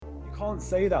can't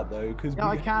say that though, because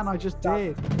I can. I just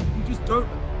did. You just don't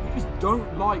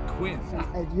like Quinn.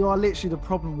 Ed, you are literally the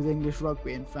problem with English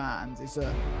rugby and fans. Is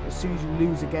that as soon as you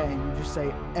lose a game, you just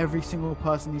say every single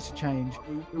person needs to change.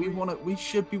 We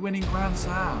should be winning Grand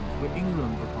Slams. We're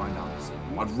England for crying out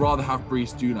loud. I'd rather have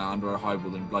Brees do that under a high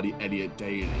ball than bloody Elliot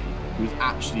Daly, who's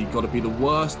actually got to be the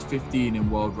worst 15 in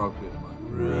world rugby at the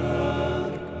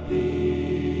moment.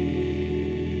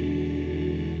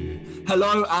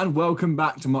 Hello and welcome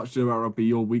back to Much Ado About Rugby,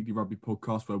 your weekly rugby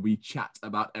podcast where we chat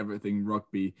about everything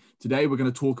rugby. Today we're going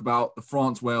to talk about the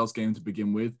France-Wales game to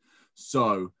begin with.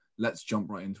 So let's jump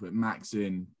right into it.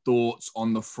 Maxine, thoughts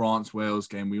on the France-Wales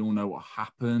game? We all know what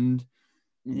happened.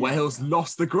 Yeah. Wales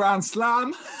lost the Grand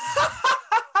Slam.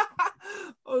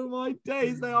 Oh my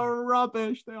days, they are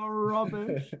rubbish. They are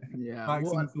rubbish. Yeah.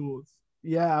 Maxine, thoughts?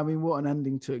 Yeah, I mean, what an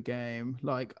ending to a game.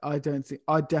 Like, I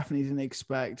definitely didn't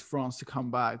expect France to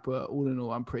come back, but all in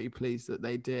all, I'm pretty pleased that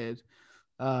they did,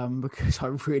 because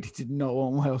I really did not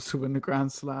want Wales to win the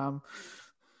Grand Slam.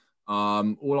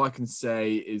 All I can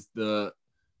say is that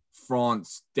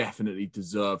France definitely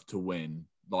deserved to win.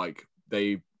 Like,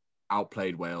 they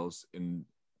outplayed Wales in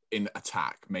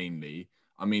attack mainly.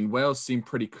 I mean, Wales seemed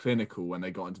pretty clinical when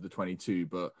they got into the 22,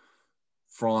 but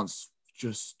France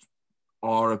just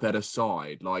are a better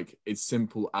side. Like, it's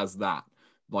simple as that.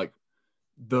 Like,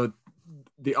 the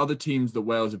other teams that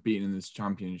Wales have beaten in this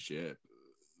championship,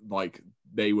 like,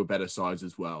 they were better sides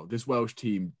as well. This Welsh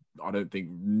team, I don't think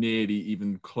nearly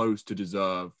even close to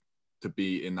deserve to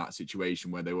be in that situation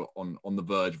where they were on the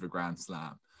verge of a Grand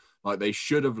Slam. Like, they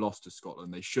should have lost to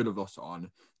Scotland. They should have lost to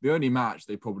Ireland. The only match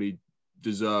they probably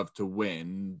deserved to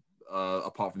win,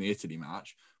 apart from the Italy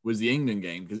match, was the England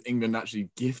game, because England actually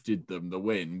gifted them the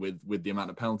win with the amount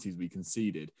of penalties we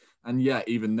conceded. And yeah,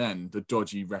 even then, the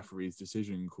dodgy referees'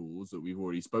 decision calls that we've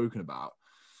already spoken about.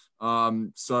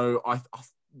 So I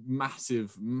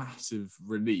massive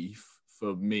relief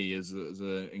for me as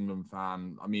an England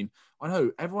fan. I mean, I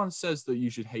know everyone says that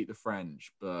you should hate the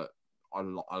French, but I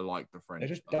like the French.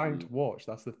 They're just down to watch.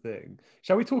 That's the thing.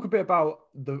 Shall we talk a bit about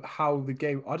how the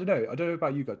game? I don't know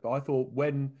about you guys, but I thought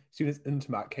as soon as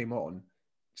Ntamack came on,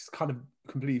 just kind of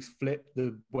completely flipped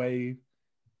the way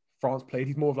France played.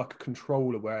 He's more of like a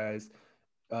controller, whereas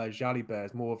Jalibert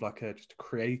is more of like just a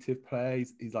creative player.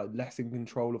 He's like less in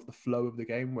control of the flow of the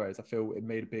game, whereas I feel it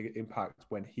made a big impact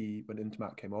when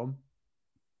Ntamack came on.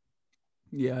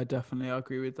 Yeah, definitely, I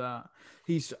agree with that.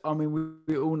 I mean,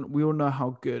 we all know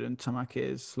how good Ntamack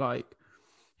is. Like,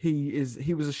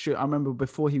 he was a shoe. I remember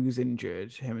before he was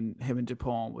injured, him and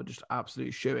Dupont were just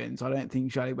absolute shoo-ins. I don't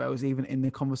think Jalibert was even in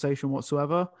the conversation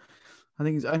whatsoever. I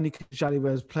think it's only because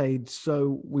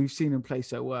Jalibert's we've seen him play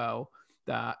so well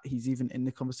that he's even in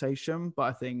the conversation. But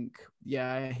I think,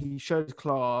 yeah, he showed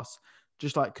class,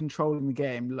 just like controlling the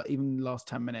game, even the last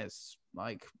 10 minutes.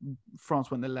 Like, France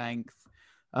went the length,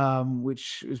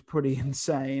 which was pretty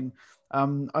insane. I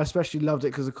especially loved it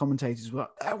because the commentators were,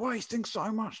 they're wasting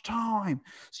so much time.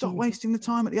 Stop wasting the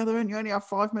time at the other end. You only have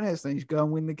 5 minutes. Then you go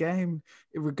and win the game,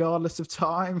 regardless of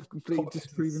time. Completely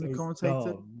disproving the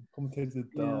commentator. Commentators are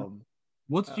dumb. Yeah.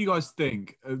 What did you guys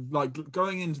think? Like,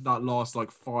 going into that last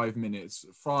 5 minutes,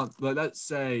 France. Like, let's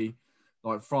say,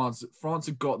 France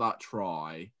had got that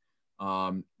try.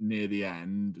 Near the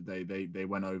end, they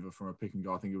went over from a pick and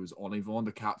go. I think it was Olivon,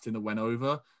 the captain, that went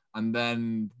over, and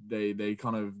then they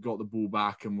kind of got the ball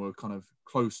back and were kind of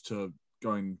close to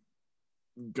going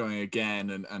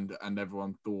again, and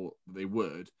everyone thought they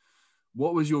would.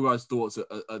 What was your guys' thoughts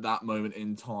at that moment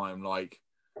in time, like,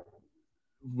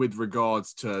 with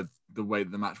regards to the way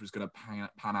that the match was going to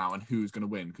pan out and who was going to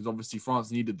win? Because obviously France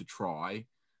needed the try,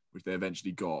 which they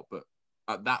eventually got, but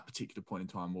at that particular point in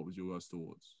time, what was your guys'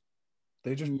 thoughts?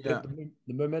 They just the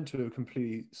momentum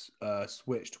completely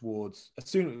switched towards as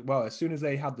soon as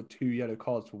they had the 2 yellow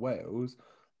cards for Wales,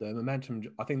 the momentum.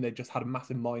 I think they just had a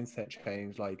massive mindset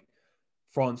change. Like,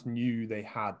 France knew they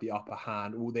had the upper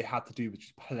hand. All they had to do was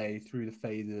just play through the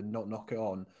phases and not knock it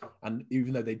on. And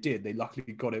even though they did, they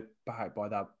luckily got it back by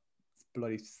that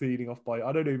bloody sealing off by,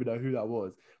 I don't even know who that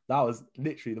was. That was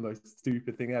literally the most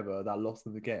stupid thing ever, that lost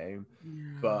in the game.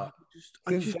 Yeah, but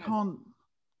I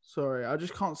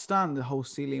just can't stand the whole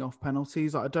sealing off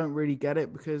penalties. Like, I don't really get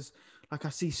it because, like, I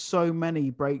see so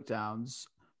many breakdowns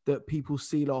that people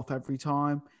seal off every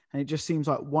time, and it just seems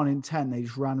like 1 in 10 they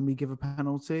just randomly give a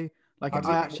penalty. Like,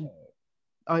 I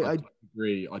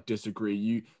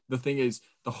disagree. The thing is,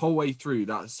 the whole way through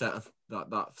that set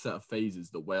of phases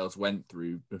that Wales went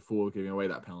through before giving away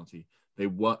that penalty, they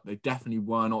definitely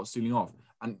were not sealing off,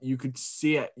 and you could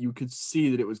see it. You could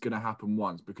see that it was going to happen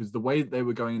once, because the way that they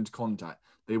were going into contact,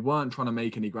 they weren't trying to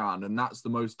make any ground, and that's the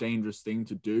most dangerous thing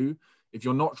to do. If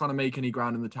you're not trying to make any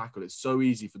ground in the tackle, it's so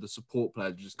easy for the support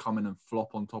player to just come in and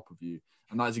flop on top of you.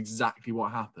 And that is exactly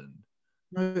what happened.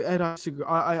 No, Ed, I disagree.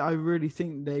 I really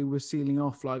think they were sealing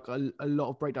off like a lot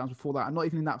of breakdowns before that. And not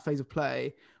even in that phase of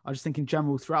play. I just think in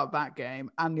general throughout that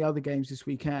game and the other games this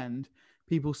weekend,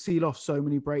 people seal off so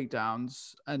many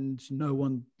breakdowns and no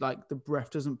one, like the ref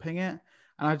doesn't ping it.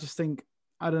 And I just think,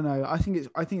 I don't know. I think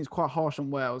it's quite harsh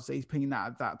on Wales that he's pinging that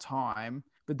at that time.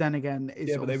 But then again,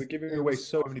 it's but they were giving away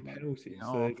so many penalties.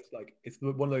 So they just like, it's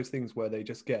one of those things where they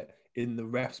just get in the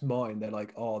ref's mind. They're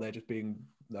like, oh, they're just being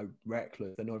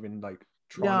reckless. They're not even like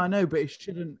trying. Yeah, I know, but it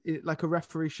shouldn't. Like a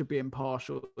referee should be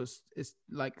impartial. It's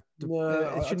like I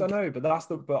don't know, but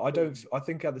I don't. I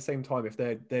think at the same time, if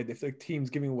the team's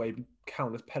giving away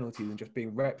countless penalties and just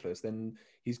being reckless, then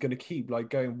he's going to keep like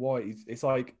going wide. It's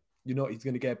like he's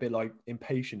going to get a bit like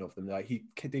impatient of them. Like he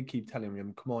did keep telling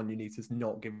him, "Come on, you need to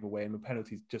not give away any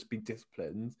penalties. Just be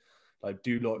disciplined. Like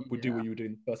do what you were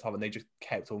doing the first half." And they just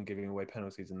kept on giving away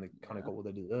penalties, and they kind of got what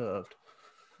they deserved.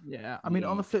 Yeah, I mean,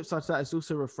 on the flip side to that, it's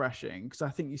also refreshing because I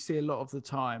think you see a lot of the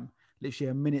time,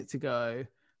 literally a minute to go,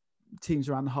 teams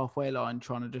around the halfway line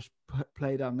trying to just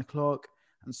play down the clock.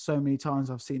 And so many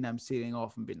times I've seen them sealing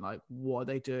off and been like, what are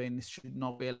they doing? This should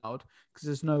not be allowed because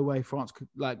there's no way France could,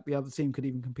 like the other team could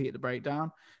even compete at the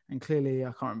breakdown. And clearly, I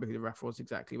can't remember who the ref was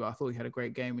exactly, but I thought he had a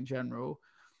great game in general.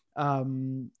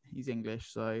 He's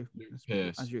English, so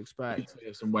as you expect.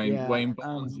 And Wayne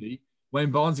Barnsley. Wayne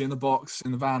Barnsley in the box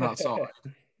in the van outside.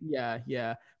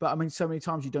 Yeah. But I mean, so many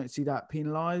times you don't see that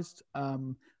penalised.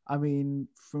 I mean,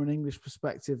 from an English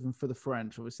perspective and for the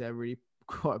French, obviously, they're really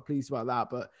quite pleased about that.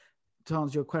 But to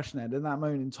answer your question, Ed, in that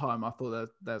moment in time, I thought that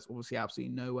there's obviously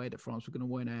absolutely no way that France were going to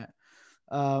win it.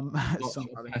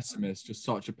 Just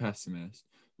such a pessimist.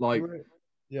 Like,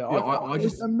 I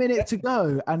just a minute to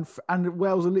go, and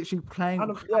Wales are literally playing.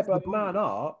 But man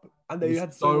up, and they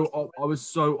had I was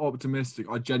so optimistic.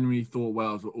 I genuinely thought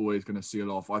Wales were always going to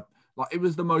seal off. It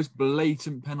was the most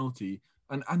blatant penalty,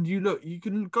 and you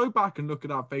can go back and look at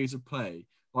that phase of play.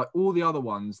 Like all the other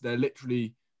ones, they're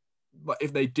literally, but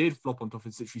if they did flop on top,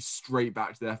 it's literally straight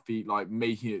back to their feet, like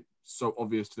making it so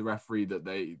obvious to the referee that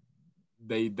they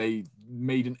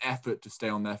made an effort to stay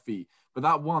on their feet. But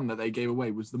that one that they gave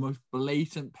away was the most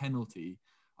blatant penalty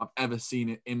I've ever seen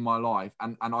it in my life.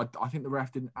 And I think the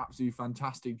ref did an absolutely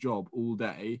fantastic job all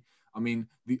day. I mean,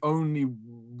 the only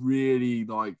really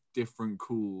like different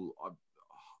call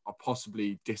I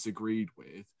possibly disagreed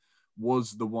with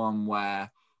was the one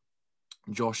where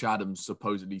Josh Adams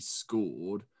supposedly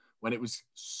scored when it was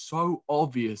so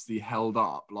obviously held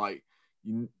up. Like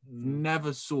you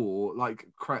never saw, like,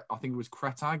 I think it was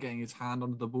Creta getting his hand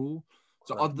under the ball.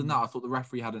 So other than that, I thought the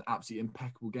referee had an absolutely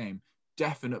impeccable game.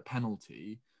 Definite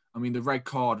penalty. I mean, the red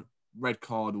card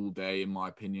all day, in my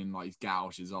opinion. Like, he's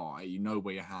gouged his eye. You know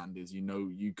where your hand is.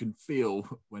 You can feel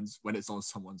when it's on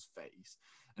someone's face.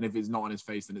 And if it's not on his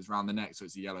face, then it's round the neck. So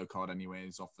it's a yellow card anyway. And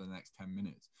it's off for the next 10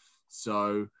 minutes.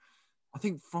 So I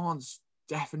think France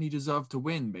definitely deserved to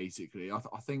win, basically. I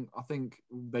think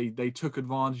they took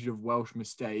advantage of Welsh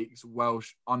mistakes,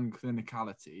 Welsh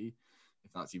unclinicality,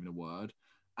 if that's even a word.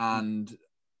 And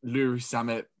Louis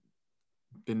Samet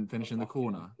didn't finish in the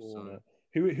corner. So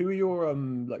who are your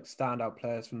like standout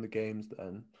players from the games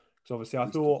then? Because obviously I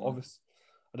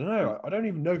don't know. I don't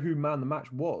even know who man the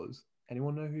match was.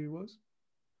 Anyone know who he was?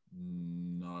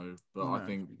 No, but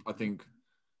no. I think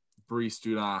Brice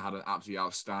Dulin had an absolutely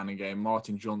outstanding game.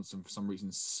 Martin Johnson, for some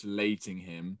reason, slating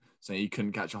him, saying he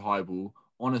couldn't catch a high ball.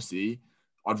 Honestly,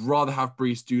 I'd rather have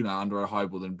Brice Dulin under a high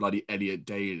ball than bloody Elliot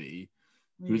Daly,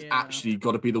 who's actually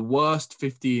got to be the worst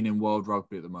 15 in world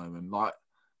rugby at the moment. Like,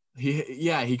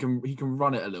 he can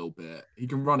run it a little bit.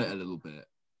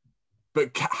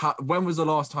 But when was the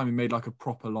last time he made like a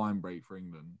proper line break for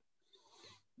England?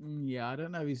 Yeah, I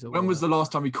don't know. When was the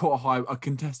last time he caught a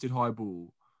contested high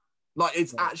ball? Like,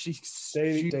 it's actually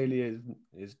Daly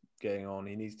is getting on.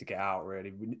 He needs to get out,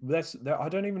 really. I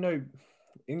don't even know.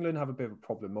 England have a bit of a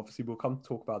problem. Obviously, we'll come to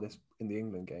talk about this in the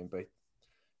England game, but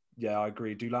yeah, I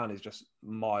agree. Dulin is just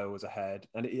miles ahead,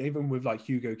 and even with like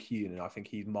Hugo Keenan, I think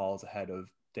he's miles ahead of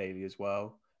Daly as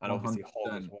well, and obviously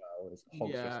Hogg as well.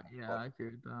 I agree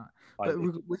with that. But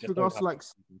with regards to like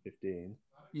 15,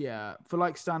 for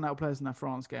like standout players in that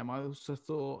France game, I also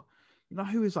thought, you know,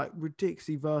 who is like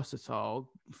ridiculously versatile?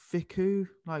 Fickou,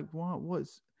 like what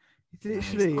was He's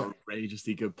He's literally. an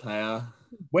outrageously good player.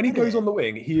 When he goes on the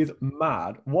wing, he is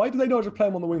mad. Why do they not just play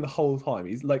him on the wing the whole time?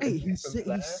 He's like Hey, he's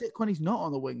sick when he's not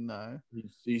on the wing though.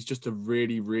 He's just a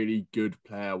really, really good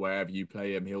player wherever you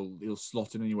play him. He'll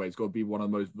slot in anyway. He's got to be one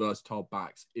of the most versatile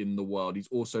backs in the world. He's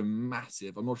also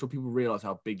massive. I'm not sure people realize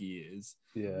how big he is.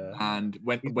 Yeah. And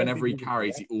whenever he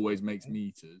carries, he always makes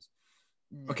meters.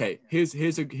 Okay, here's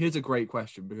a great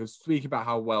question, because speaking about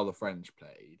how well the French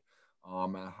played,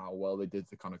 and how well they did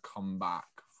to kind of come back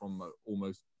from a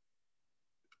almost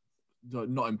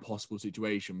not impossible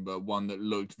situation, but one that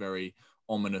looked very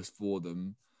ominous for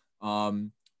them.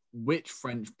 Which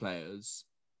French players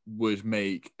would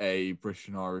make a British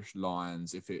and Irish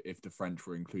Lions if the French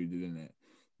were included in it?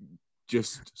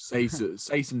 Just say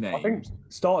some names. I think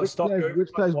start. Which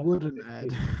players wouldn't,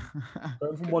 Ed?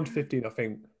 Going from 1 to 15, I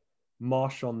think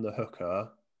Marchand the hooker.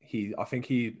 I think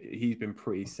he's been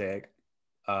pretty sick.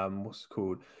 What's it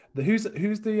called? Who's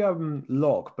the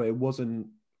lock? But it wasn't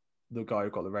the guy who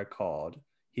got the red card.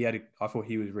 I thought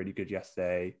he was really good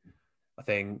yesterday. I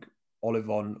think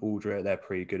Olivon, Aldrit, they're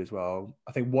pretty good as well.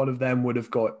 I think one of them would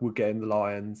get in the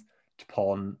Lions,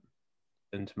 Dupont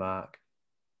and Mac.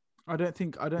 I don't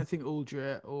think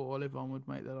Aldrit or Olivon would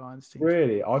make the Lions team.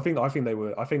 Really? I think they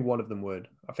would. I think one of them would.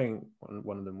 I think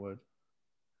one of them would.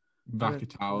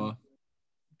 Vakatawa.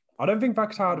 I don't think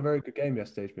Vakatawa had a very good game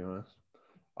yesterday, to be honest.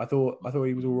 I thought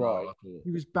he was all right.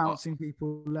 He was bouncing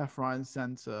people left, right, and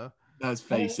centre. Let's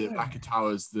face it,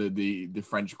 Vakatawa's the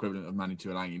French equivalent of Manu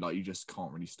Tuilagi. Like, you just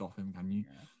can't really stop him, can you?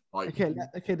 Yeah.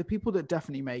 Okay. The people that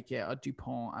definitely make it are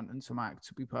Dupont and Ntamak.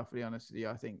 To be perfectly honest with you,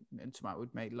 I think Ntamak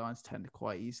would make Lions 10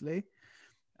 quite easily.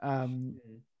 From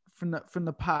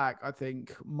the pack, I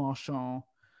think Marchand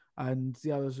and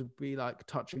the others would be like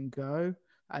touch and go,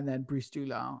 and then Brice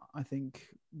Dulin, I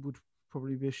think, would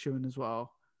probably be a shoo-in as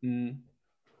well.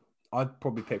 I'd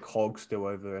probably pick Hogg still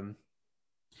over him.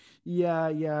 Yeah,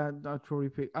 I'd probably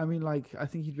pick. I mean, like, I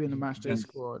think he'd be in the matchday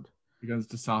squad. Against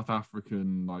the South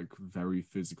African, like, very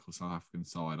physical South African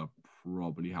side, I'd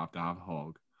probably have to have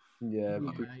Hogg. Yeah, I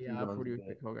probably would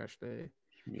pick Hogg actually.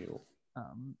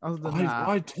 Other than that,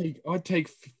 I'd take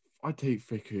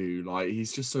Fickou. Like,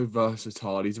 he's just so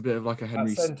versatile. He's a bit of like a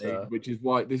Henry Stay, which is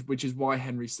why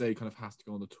Henry Stay kind of has to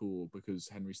go on the tour, because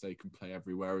Henry Stay can play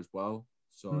everywhere as well.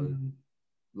 So.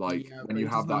 When you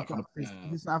have that kind of player.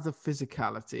 He doesn't have the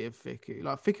physicality of Fickou.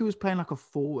 Like, Fickou was playing like a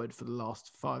forward for the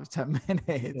last 5-10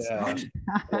 minutes. Yeah. He did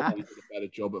a better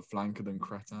job at flanker than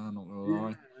Cretin, not gonna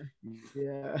lie.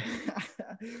 Yeah.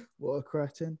 What a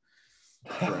cretin.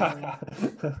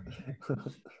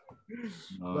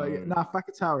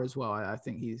 Vakatawa as well. I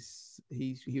think he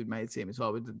would make the team as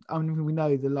well. I mean, we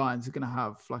know the Lions are going to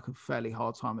have like a fairly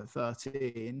hard time at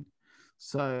 13.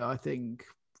 So I think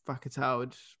Vakatawa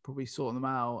would probably sort them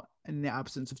out in the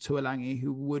absence of Tuilagi,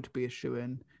 who would be a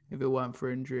shoo-in if it weren't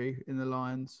for injury in the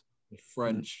Lions. The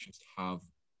French just have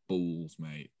balls,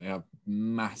 mate. They have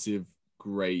massive,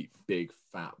 great, big,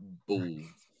 fat balls.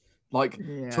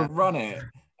 To run it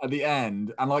at the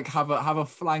end and like have a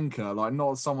flanker, like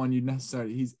not someone you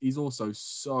necessarily. He's also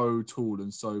so tall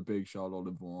and so big, Charles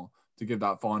Olivon, to give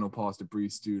that final pass to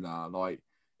Brice Dulin. Like,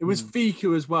 it was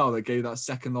Fickou as well that gave that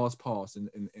second last pass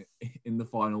in the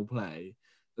final play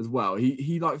as well.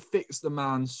 He like fixed the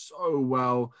man so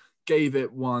well, gave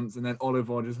it once, and then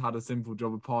Olivon just had a simple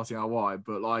job of passing out wide.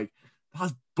 But like,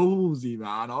 that's ballsy,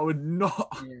 man. I would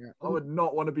not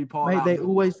want to be part of that. They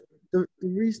always. The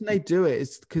reason they do it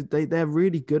is because they're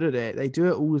really good at it. They do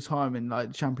it all the time in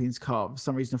like Champions Cup. For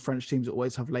some reason, the French teams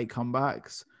always have late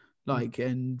comebacks,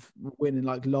 and winning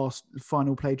like last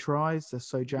final play tries. They're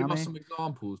so jammy. Give us some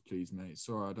examples, please, mate.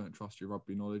 Sorry, I don't trust your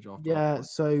rugby knowledge.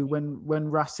 So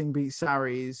when Racing beat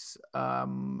Sarries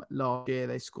last year,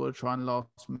 they scored a try in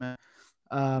last minute.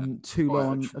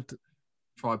 Toulon.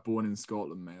 Try born in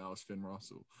Scotland, mate. That was Finn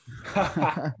Russell.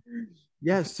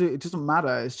 Yeah, so it doesn't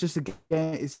matter. It's just a game.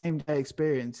 It's same day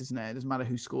experience, isn't it? It doesn't matter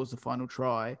who scores the final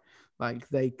try. Like,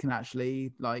 they can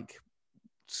actually like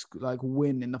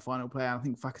win in the final play. And I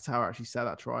think Vakatawa actually set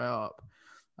that try up.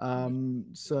 I think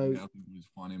it was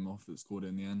one him off that scored it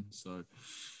in the end. So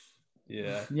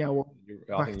yeah. Well,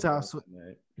 Vakatawa set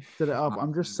it up.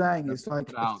 I'm just saying, it's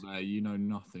like out there. You know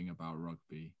nothing about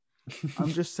rugby.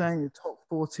 I'm just saying the top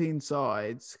 14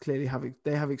 sides clearly have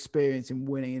experience in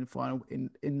winning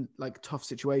in like tough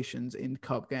situations in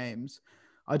cup games.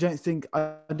 I don't think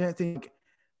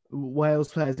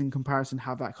Wales players in comparison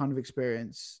have that kind of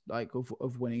experience like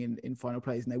of winning in final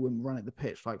plays, and they wouldn't run at the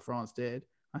pitch like France did.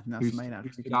 I think that's the main.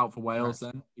 Who stood out for Wales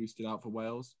then? Who stood out for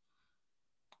Wales?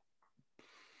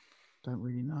 Don't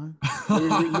really know.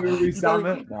 Louis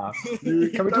Zammit? Nah.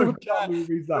 Can we talk about Louis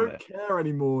You Zammit? don't care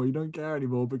anymore. You don't care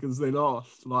anymore because they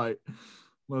lost. Like,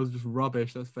 well, it was just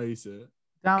rubbish. Let's face it.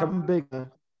 Dan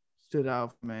Bigger stood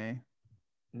out for me.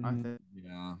 I think.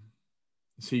 Yeah.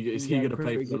 Is he Yeah, going to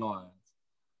play pretty for the good. Lions?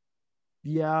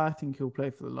 Yeah, I think he'll play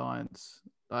for the Lions.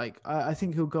 Like, I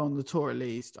think he'll go on the tour at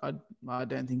least. I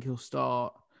don't think he'll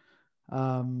start.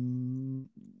 Actually,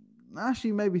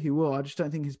 maybe he will. I just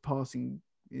don't think his passing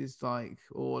is like,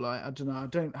 or like, I don't know. I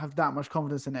don't have that much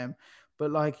confidence in him.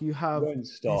 But like, you have Won't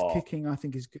his start. kicking, I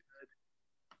think is good.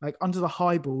 Like under the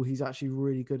high ball, he's actually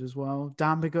really good as well.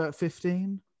 Dan Bigger at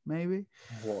 15, maybe.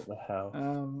 What the hell?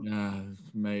 Yeah,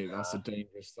 mate, that's a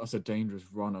dangerous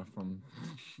runner from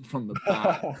the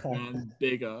back. And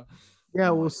Bigger. Yeah,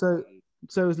 Oh well, my so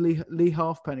God. is Lee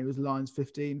Halfpenny was Lions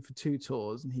 15 for 2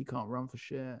 tours, and he can't run for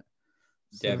shit.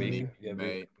 Yeah, So,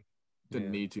 mate.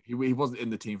 Didn't need to. He wasn't in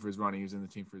the team for his running. He was in the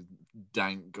team for his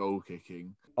dank goal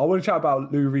kicking. I want to chat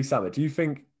about Louis Zammit. Do you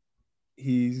think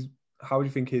how do you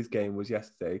think his game was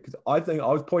yesterday? Because I think I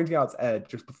was pointing out to Ed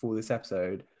just before this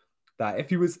episode that if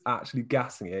he was actually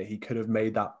gassing it, he could have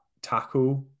made that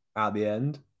tackle at the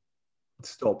end to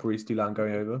stop Reece Dulin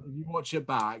going over. If you watch it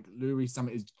back, Louis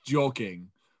Summit is jogging.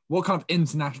 What kind of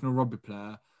international rugby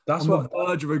player That's on what the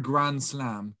verge of a grand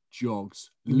slam jogs?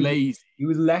 Lazy. he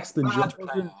was less than Bad jogging.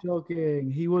 player.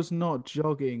 jogging. He was not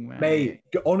jogging, man. Mate,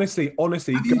 honestly, go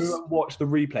you and watch the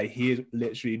replay. He is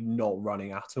literally not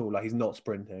running at all. Like he's not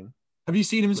sprinting. Have you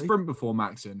seen him sprint before,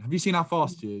 Maxon? Have you seen how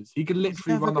fast he is? He could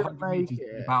literally never run the gonna 100 meters make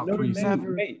in it. about No, 3 seconds.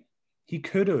 mate, he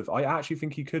could have. I actually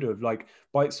think he could have. Like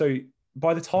by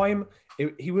the time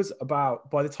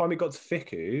by the time it got to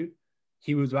Fiku,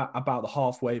 he was about the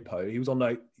halfway point. He was on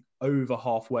like over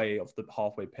halfway of the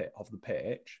width of the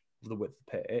pitch.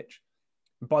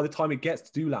 And by the time it gets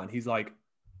to Dulin, he's like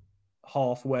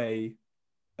halfway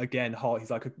again. He's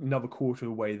like another quarter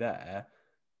of the way there.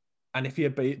 And if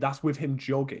that's with him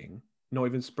jogging, not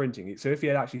even sprinting. So if he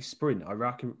had actually sprint, I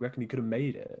reckon he could have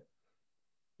made it.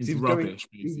 He's rubbish.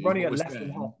 He's running at less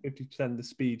than 50% of the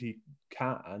speed he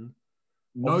can.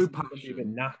 No Obviously, he's a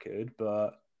bit passion. knackered,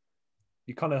 but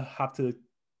you kind of have to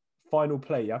final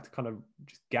play. You have to kind of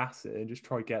just gas it and just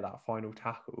try to get that final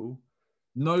tackle.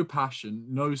 No passion,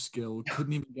 no skill.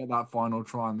 Couldn't even get that final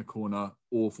try in the corner.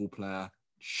 Awful player.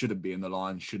 Shouldn't be in the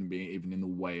Lions. Shouldn't be even in the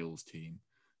Wales team.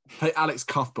 Play Alex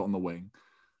Cuthbert on the wing.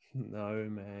 No,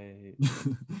 mate.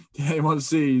 Did anyone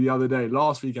see the other day,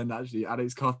 last weekend actually,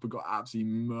 Alex Cuthbert got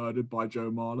absolutely murdered by Joe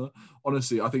Marler.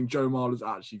 Honestly, I think Joe Marler's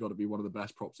actually got to be one of the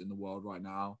best props in the world right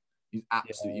now. He's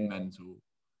absolutely mental.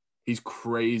 He's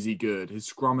crazy good. His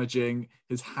scrummaging,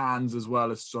 his hands as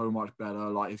well is so much better.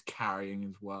 Like his carrying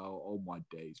as well. Oh my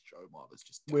days, Joe Marler's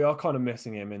just. We are kind of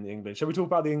missing him in England. Shall we talk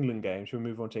about the England game? Shall we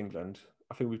move on to England?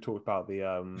 I think we've talked about the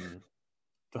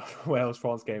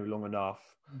Wales-France game long enough.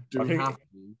 Do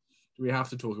we have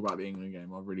to talk about the England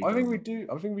game? I think we do.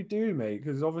 I think we do, mate.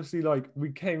 Because obviously, like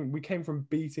we came from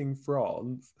beating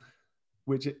France,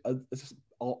 which is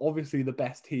obviously the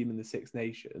best team in the Six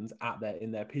Nations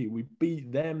in their peak. We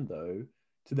beat them though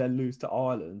to then lose to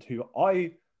Ireland, who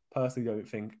I personally don't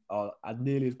think are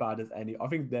nearly as bad as any. I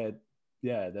think they're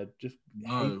just.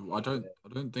 No, I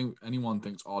don't think anyone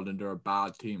thinks Ireland are a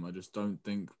bad team. I just don't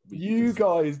think you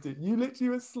guys did. You literally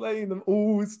were slaying them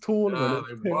all this tournament.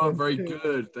 Yeah, they weren't very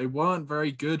good. They weren't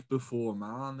very good before,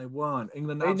 man. They weren't.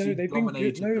 England absolutely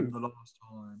dominated them the last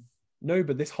time. No,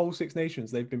 but this whole Six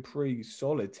Nations, they've been pretty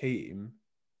solid team.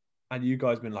 And you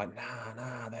guys have been like,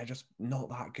 nah, they're just not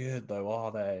that good though,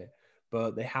 are they?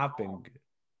 But they have been good.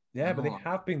 Yeah, but they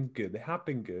have been good. They have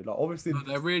been good. Like obviously, no,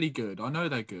 they're really good. I know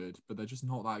they're good, but they're just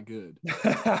not that good.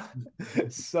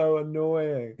 So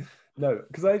annoying. No,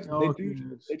 because they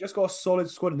just got a solid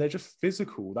squad and they're just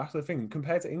physical. That's the thing.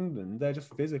 Compared to England, they're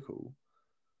just physical.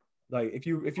 Like if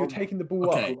you're taking the ball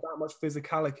up with that much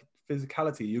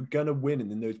physicality, you're gonna win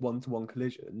in those 1-to-1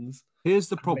 collisions. Here's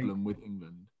the problem with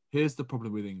England.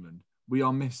 We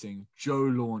are missing Joe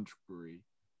Launchbury.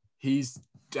 He's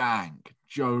dank.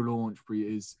 Joe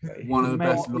Launchbury is one of the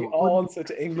best. The answer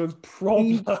to England's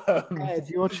problem. Ed,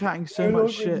 you're chatting so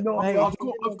much shit. Mate,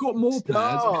 I've got more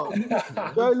players.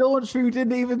 Joe Launchbury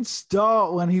didn't even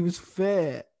start when he was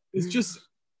fit. It's just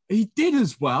he did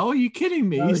as well. Are you kidding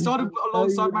me? No, he started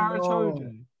alongside Maritoja.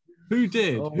 not. Who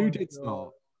did? Oh Who my did God. start?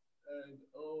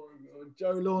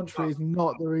 Joe Launchbury is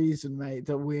not the reason, mate,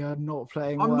 that we are not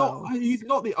playing well. He's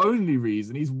not the only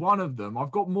reason. He's one of them. I've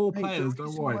got more Mate, players. the Don't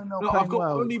reason worry. we're not Look, I've got playing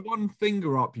well- only one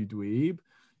finger up, you dweeb.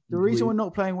 The reason we're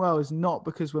not playing well is not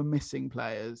because we're missing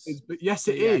players. But yes,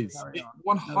 it Yeah, is. carry It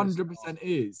on. 100%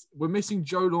 is. We're missing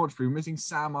Joe Launchbury. We're missing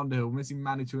Sam Underhill. We're missing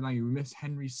Manu Tuilagi. We miss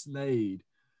Henry Slade.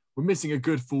 We're missing a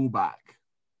good fullback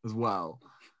as well.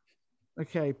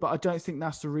 Okay, but I don't think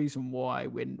that's the reason why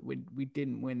we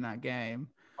didn't win that game.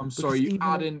 I'm sorry, you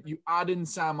add in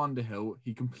Sam Underhill,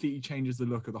 he completely changes the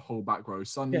look of the whole back row.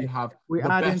 Suddenly you have we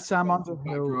the add in best Sam back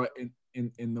Underhill row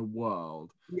in the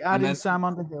world. We add in Sam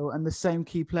Underhill, and the same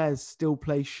key players still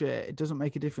play shit. It doesn't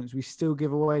make a difference. We still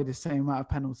give away the same amount of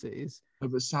penalties. No,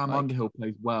 but Sam Underhill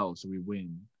plays well, so we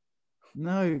win.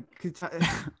 No,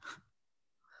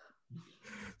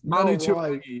 Manu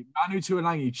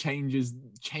Tuilagi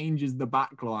changes the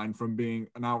back line from being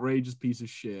an outrageous piece of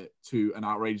shit to an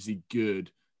outrageously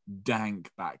good,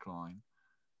 dank back line.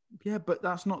 Yeah, but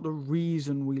that's not the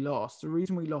reason we lost. The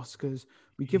reason we lost because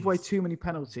we give away too many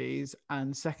penalties,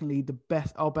 and secondly,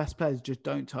 our best players just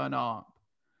don't turn up.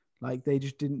 Like they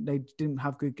didn't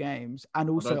have good games, and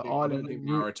also I don't think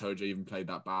Maro Itoje even played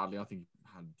that badly. I think he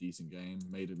had a decent game,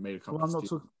 made a couple. Well, I'm not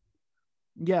talking.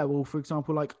 Yeah, well, for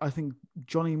example, like I think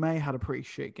Johnny May had a pretty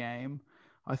shit game.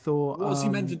 I thought. What's he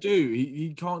meant to do?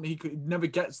 He can't. He never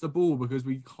gets the ball because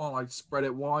we can't like spread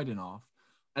it wide enough.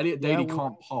 Elliot Daly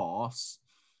can't pass.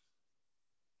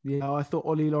 Yeah, I thought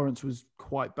Ollie Lawrence was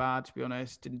quite bad, to be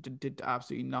honest. Did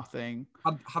absolutely nothing.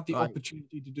 Had the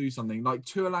opportunity to do something like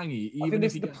Tuilagi. I think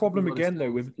this is the problem again,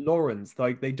 though, with Lawrence.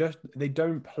 Like they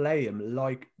don't play him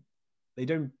like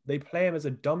they play him as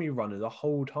a dummy runner the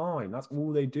whole time. That's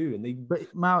all they do.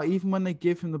 But Mal, even when they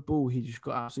give him the ball, he just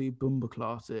got absolutely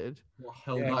bumper-clatted.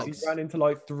 Yeah, he ran into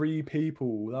like 3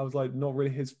 people. That was like not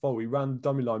really his fault. He ran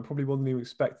dummy line, probably wasn't even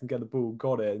expecting to get the ball,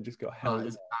 got it, and just got held. That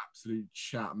is absolute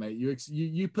chat, mate.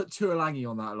 You put Tuilagi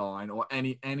on that line or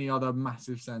any other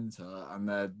massive centre, and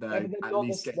they're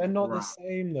not the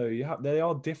same though. They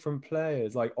are different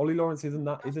players. Like Ollie Lawrence isn't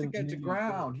to get to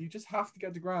ground. You just have to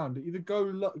get to ground. Either go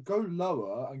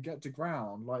lower and get to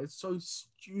ground. Like it's so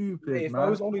stupid. If I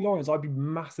was Ollie Lawrence, I'd be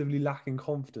massively lacking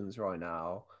confidence right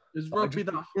now. Is rugby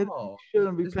that hard? He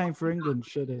shouldn't be playing for England,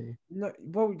 should he? No,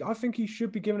 well, I think he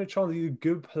should be given a chance. He's a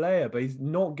good player, but he's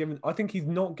not given. I think he's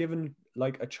not given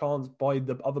like a chance by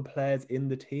the other players in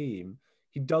the team.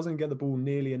 He doesn't get the ball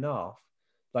nearly enough.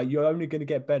 Like you're only going to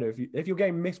get better if you're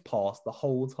getting mispassed the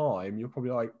whole time. You're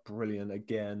probably like brilliant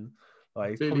again. Like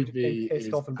he's probably just getting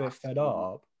pissed off and a bit fed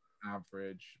up.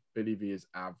 Average. Billy V is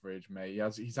average, mate.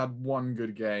 He's had one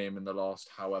good game in the last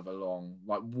however long,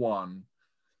 like one.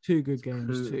 2 good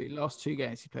games too. Last 2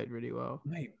 games he played really well.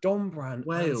 Mate, Dombrand.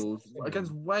 Wales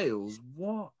against Wales.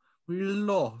 What? We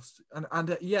lost.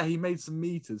 And yeah, he made some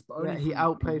meters, but only he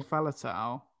outplayed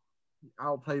Faletau.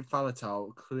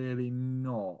 Clearly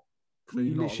not.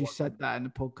 You literally said that in the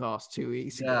podcast 2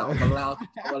 weeks ago. Yeah,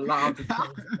 I'm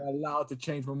allowed to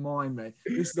change my mind, mate.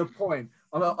 This is the point.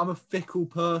 I'm a fickle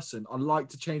person. I like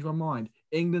to change my mind.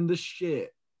 England is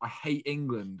shit. I hate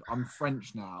England. I'm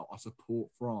French now. I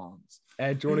support France.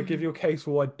 Ed, do you want to give your case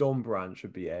for why Dombrand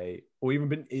should be A, or even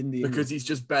been in the? Because he's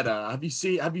just better. Have you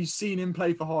seen him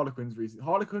play for Harlequins recently?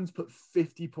 Harlequins put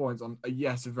 50 points on a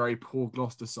very poor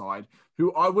Gloucester side,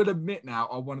 who I will admit now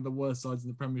are one of the worst sides in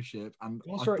the Premiership. And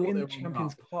Gloucester are in the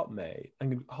Champions Cup, mate,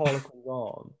 and Harlequins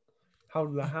aren't. How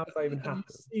does that even happen?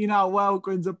 You know how well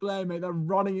Quins are playing, mate. They're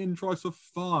running in tries for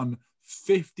fun.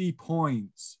 50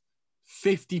 points.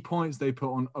 50 points they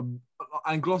put on,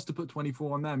 and Gloucester put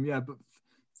 24 on them. Yeah, but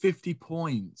 50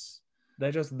 points.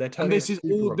 They're turning. And this is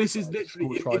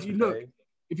literally.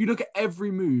 If you look at every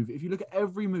move,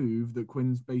 that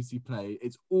Quins basically play,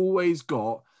 it's always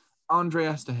got Andre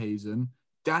Esterhazen,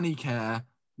 Danny Kerr,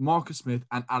 Marcus Smith,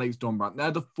 and Alex Dombrand.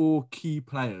 They're the 4 key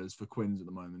players for Quins at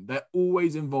the moment. They're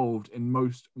always involved in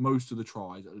most of the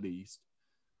tries, at least.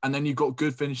 And then you've got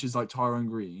good finishes like Tyrone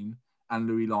Green and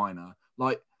Louis Liner.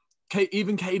 Like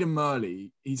even Caden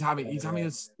Murley, he's having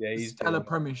a stellar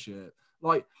Premiership.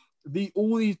 Like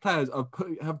all these players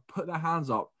have put their hands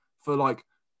up for like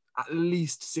at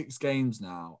least 6 games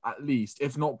now, at least,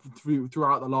 if not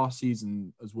throughout the last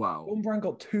season as well. Dombrand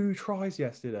got 2 tries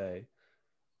yesterday.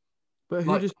 But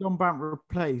who does Dombrand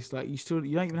replace? Like you don't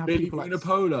even have Billy people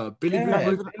Vunipola, like Billy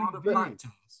Vunipola out of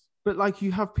practice. But like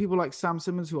you have people like Sam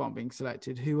Simmons who aren't being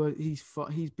selected. He's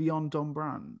beyond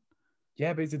Dombrand.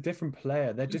 Yeah, but he's a different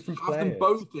player. They're different players. Have them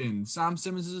both in. Sam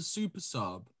Simmons is a super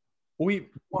sub. I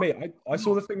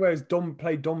saw the thing where it's Dom.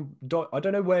 I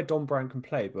don't know where Dombrand can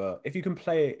play, but if you can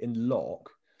play it in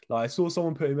lock, like I saw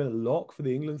someone put him in a lock for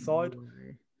the England side,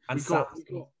 and that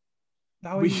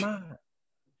was mad.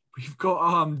 We've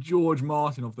got George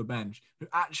Martin off the bench, who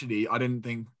actually I didn't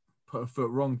think put a foot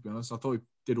wrong, to be honest. I thought he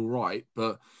did all right,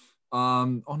 but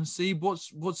honestly,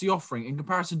 what's he offering in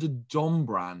comparison to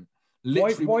Dombrand? Why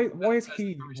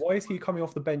is he coming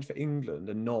off the bench for England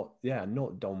and not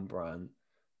Dombrand?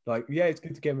 Like, yeah, it's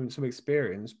good to get him some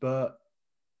experience, but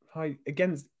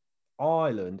against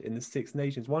Ireland in the Six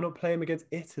Nations? Why not play him against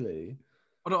Italy?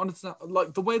 I don't understand.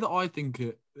 Like the way that I think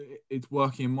it's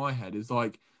working in my head is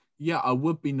like, yeah, I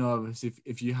would be nervous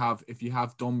if you have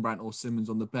Donbrant or Simmons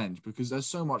on the bench because there's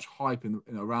so much hype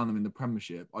around them in the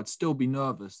Premiership. I'd still be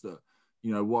nervous that,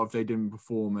 you know, what if they didn't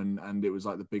perform and it was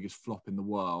like the biggest flop in the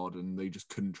world and they just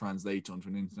couldn't translate onto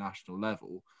an international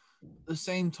level. At the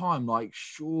same time, like,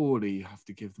 surely you have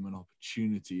to give them an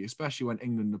opportunity, especially when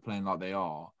England are playing like they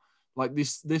are. Like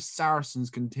this Saracens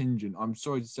contingent, I'm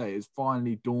sorry to say, is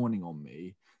finally dawning on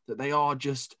me that they are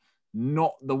just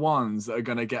not the ones that are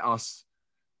going to get us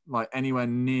like anywhere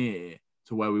near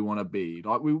to where we want to be.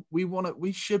 Like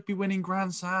we should be winning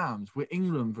Grand Slams. We're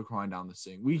England, for crying down the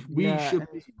sink. We should.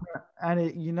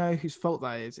 You know whose fault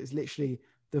that is? It's literally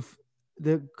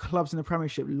the clubs in the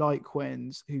Premiership like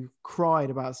Quins who cried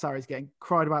about Sarries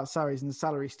and the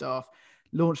salary staff,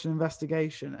 launched an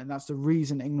investigation, and that's the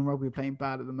reason England rugby are playing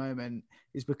bad at the moment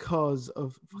is because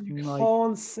of you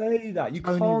can't say that. You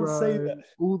can't say that.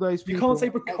 All those people. You can't say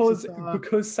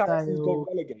because Saracens got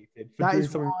relegated. That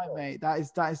is why, mate. That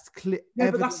is clear.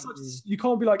 Yeah, but that's you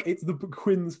can't be like it's the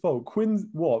Quins' fault. Quins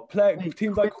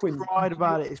teams like Quins cried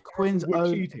about it. It's Quins'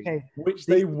 own cheating, which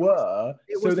they were.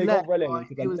 So they got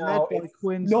relegated. It was now led by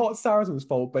Quins. Not Saracens'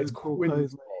 fault, but it's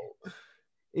Quins' fault.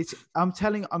 I'm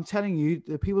telling you,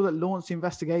 the people that launched the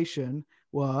investigation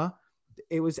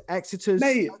it was Exeter's.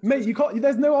 Mate, you can't.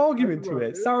 There's no argument to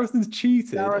it. Saracens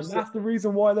cheated, and that's the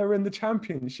reason why they're in the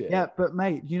Championship. Yeah, but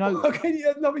mate, you know, okay,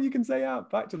 yeah, nothing you can say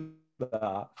back to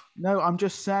that. No, I'm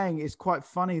just saying it's quite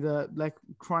funny that they're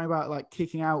crying about like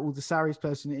kicking out all the Sarries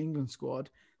players from the England squad.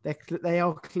 They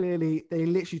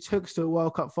literally took us to a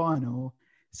World Cup final.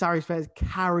 Sarries players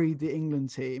carried the England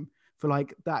team for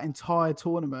like that entire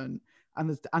tournament. And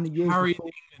the years carried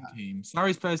the England team.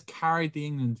 Sarries players carried the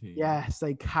England team. Yes,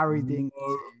 they carried the England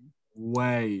team.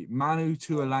 Way. Manu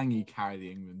Tuolangi carried the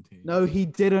England team. No, he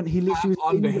didn't. He literally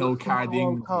Underhill carried the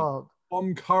England team.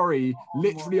 Tom Curry,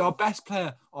 literally our best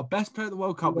player at the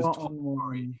World Cup was Tom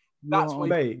Curry. That's why.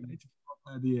 Mate,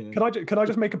 can I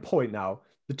just make a point now?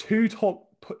 The two top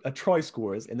try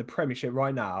scorers in the Premiership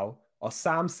right now are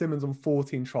Sam Simmons on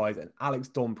 14 tries and Alex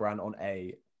Donbrant on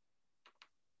 8.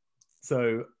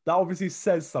 So that obviously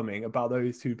says something about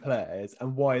those two players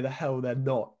and why the hell they're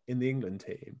not in the England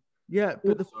team. Yeah,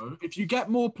 but also, if you get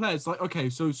more players, like, okay,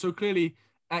 so clearly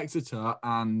Exeter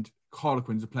and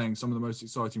Harlequins are playing some of the most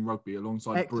exciting rugby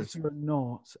alongside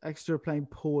Bristol. Exeter are playing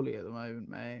poorly at the moment,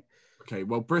 mate. Okay,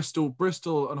 well, Bristol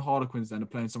and Harlequins then are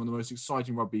playing some of the most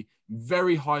exciting rugby,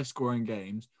 very high-scoring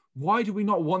games. Why do we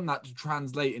not want that to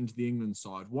translate into the England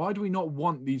side? Why do we not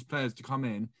want these players to come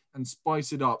in and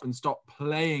spice it up and stop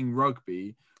playing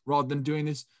rugby rather than doing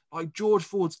this? Like, George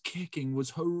Ford's kicking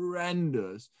was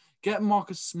horrendous. Get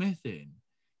Marcus Smith in.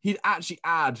 He'd actually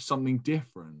add something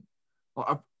different.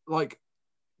 Like,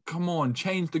 come on,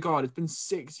 change the guard. It's been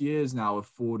 6 years now with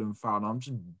Ford and Fowler. I'm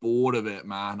just bored of it,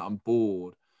 man. I'm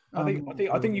bored. I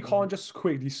think you can't just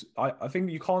quickly. I think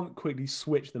you can't quickly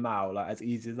switch them out like as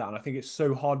easy as that. And I think it's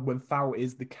so hard when Farrell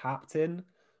is the captain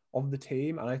of the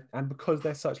team, and because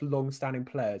they're such long-standing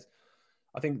players,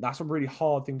 I think that's a really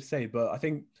hard thing to say. But I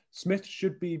think Smith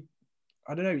should be.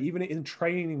 I don't know. Even in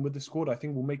training with the squad, I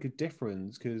think will make a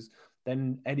difference because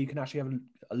then Eddie can actually have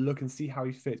a look and see how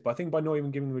he fits. But I think by not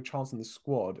even giving him a chance in the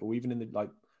squad or even in the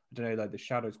the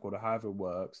shadow squad or however it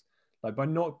works, like by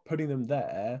not putting them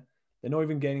there. They're not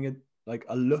even getting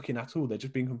a look in at all. They're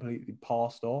just being completely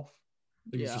passed off.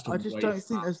 Yeah, I just don't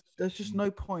think there's just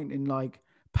no point in like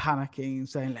panicking and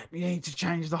saying, we need to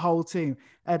change the whole team.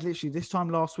 Ed, literally this time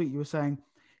last week you were saying,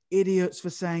 idiots for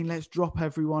saying let's drop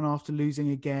everyone after losing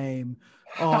a game.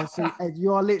 Oh, so Ed,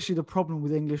 you are literally the problem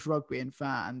with English rugby and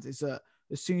fans is that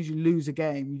as soon as you lose a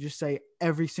game, you just say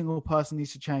every single person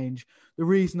needs to change. The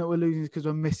reason that we're losing is because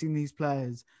we're missing these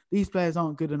players. These players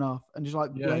aren't good enough. And just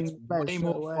like it's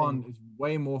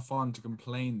way more fun to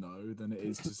complain though than it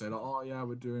is to say like, oh yeah,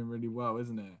 we're doing really well,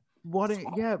 isn't it?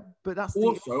 But that's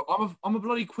also I'm a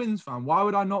bloody Quins fan. Why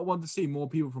would I not want to see more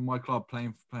people from my club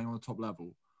playing on the top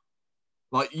level?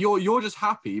 Like you're just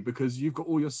happy because you've got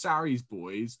all your Sarries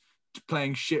boys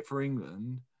playing shit for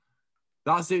England.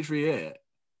 That's literally it.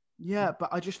 Yeah, but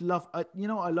I just love, you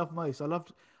know what I love most?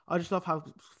 I just love how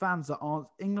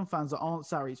England fans that aren't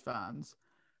Sarries fans,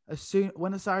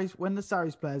 when the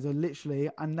Sarries players are literally,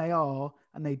 and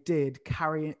they did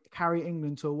carry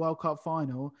England to a World Cup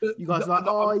final, you guys are like,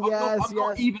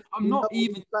 I'm not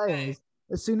even players.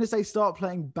 As soon as they start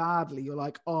playing badly, you're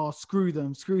like, oh, screw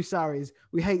them, screw Sarries.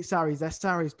 We hate Sarries. They're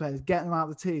Sarries players. Get them out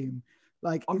of the team.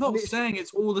 Like, I'm it's not literally- saying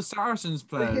it's all the Saracens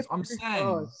players. I'm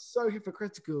saying, it's so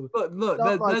hypocritical. look,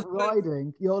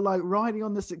 You're like riding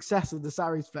on the success of the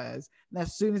Sarries players, and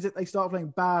as soon as they start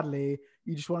playing badly,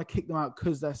 you just want to kick them out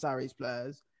because they're Sarries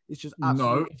players. It's just no,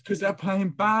 absolutely it's because they're playing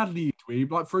badly, Dweeb.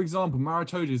 Like, for example,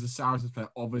 Maritoji is a Saracens player.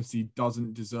 Obviously,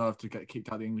 doesn't deserve to get kicked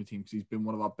out of the England team because he's been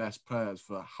one of our best players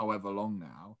for however long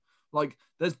now. Like,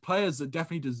 there's players that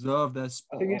definitely deserve their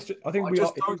spot. I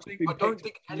don't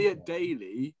think Elliot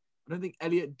Daly. I don't think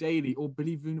Elliot Daly or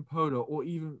Billy Vunipola or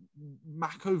even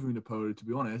Mako Vunipola, to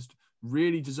be honest,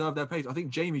 really deserve their place. I think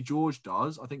Jamie George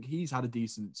does. I think he's had a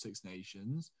decent Six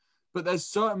Nations. But there's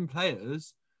certain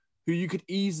players who you could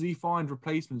easily find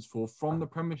replacements for from the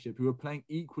Premiership who are playing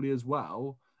equally as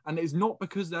well. And it's not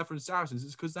because they're from Saracens,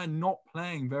 it's because they're not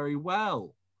playing very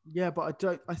well. Yeah, but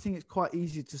I think it's quite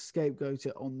easy to scapegoat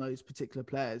it on those particular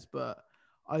players. But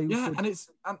and it's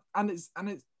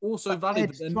also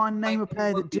valid. Ed, try and name a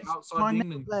player try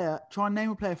and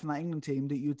name a player from that England team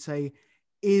that you'd say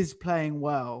is playing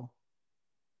well.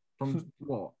 From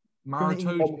what?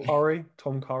 Tom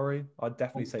Curry. I'd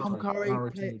definitely say Tom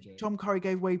Curry. Tom Curry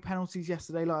gave away penalties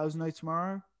yesterday like there was no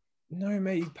tomorrow. No,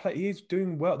 mate, he's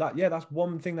doing well. That's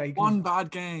one thing that he can... One bad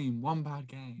game.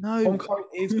 No, Tom Curry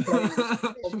is playing.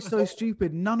 It's so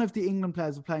stupid. None of the England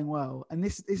players are playing well, and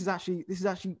this actually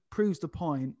proves the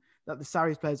point that the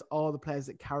Sarries players are the players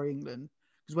that carry England.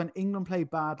 Because when England play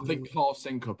badly, I think Carl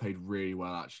Sinker played really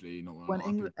well, actually.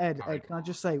 Ed, can I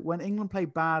just say, when England play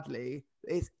badly,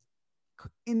 it's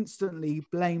instantly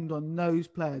blamed on those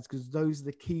players because those are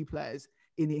the key players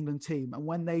in the England team. And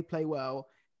when they play well,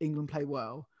 England play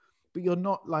well. But you're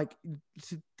not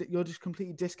you're just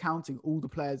completely discounting all the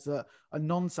players that are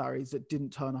non-Sarries that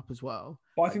didn't turn up as well.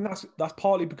 But I think that's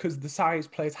partly because the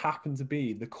Sarries players happen to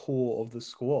be the core of the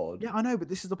squad. Yeah, I know, but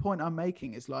this is the point I'm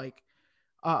making. It's like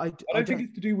I don't think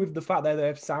it's to do with the fact that they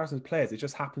have Saracens players. It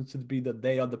just happens to be that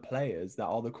they are the players that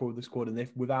are the core of the squad, and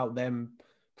if without them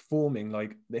performing,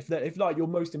 like if your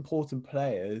most important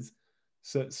players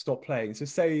stop playing. So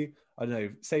say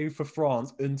for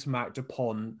France, Untermac,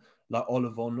 Dupont, like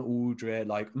Olivon, Aldred,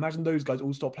 like imagine those guys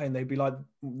all stop playing. They'd be like,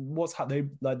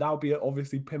 that would be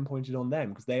obviously pinpointed on them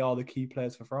because they are the key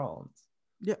players for France.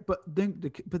 Yeah, but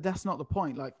that's not the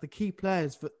point. Like the key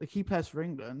players for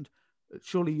England,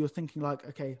 surely you're thinking like,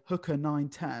 okay, Hooker 9,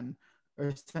 10 are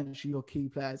essentially your key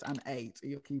players, and 8 are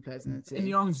your key players in the team. Ben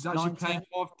Youngs is actually playing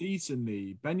half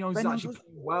decently. Ben Youngs is actually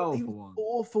playing well for one.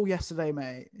 Awful yesterday,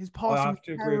 mate. His passing was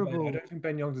terrible. I don't think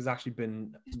Ben Youngs has actually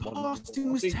been. His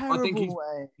passing was terrible.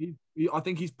 I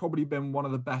think he's probably been one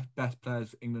of the best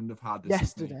players England have had this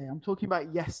yesterday. season. I'm talking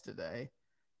about yesterday.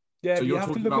 Yeah, so you're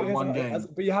talking about one game.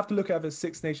 But you have to look at the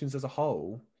Six Nations as a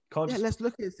whole. Let's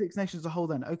look at Six Nations as a whole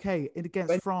then. Okay,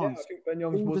 against France,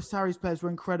 all the Sarries players were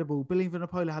incredible. Billy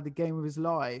Vunipola had the game of his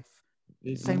life.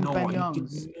 Same with Ben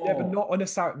Youngs. Yeah, but not on a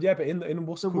Sarries. Yeah, but in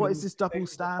what's so what is this double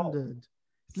standard?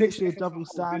 It's literally a double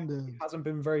standard. It hasn't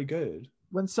been very good.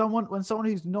 When someone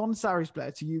who's non-Sarries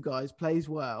player to you guys plays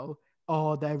well,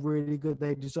 oh, they're really good.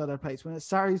 They deserve their place. When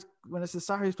it's a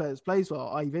Sarries player that plays well,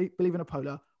 I believe in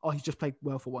Apola. Oh, he's just played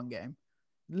well for one game.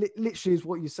 Literally is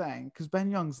what you're saying. Because Ben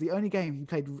Youngs, the only game he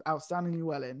played outstandingly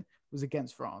well in was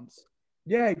against France.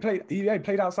 Yeah, he played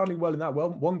outstandingly well in that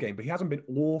one game, but he hasn't been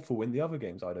awful in the other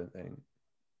games, I don't think.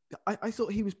 I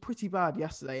thought he was pretty bad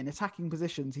yesterday in attacking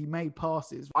positions. He made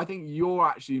passes. I think you're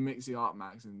actually mixing up,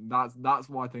 Max, and that's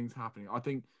why things are happening. I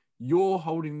think you're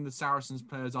holding the Saracens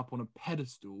players up on a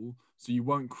pedestal so you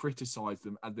won't criticize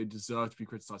them as they deserve to be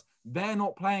criticized. They're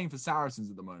not playing for Saracens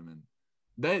at the moment.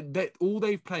 They all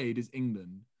they've played is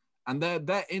England, and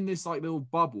they're in this like little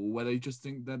bubble where they just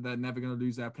think that they're never going to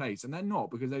lose their place, and they're not,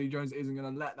 because Eddie Jones isn't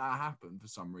going to let that happen for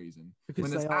some reason. Because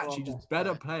when there's actually just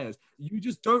better players, you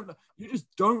just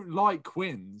don't like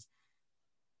Quins.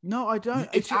 No, I don't.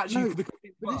 It's actually the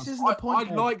complete but this isn't the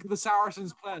point. I like the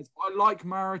Saracens players. I like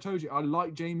Maritoji. I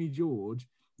like Jamie George.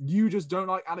 You just don't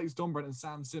like Alex Dombrent and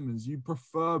Sam Simmons. You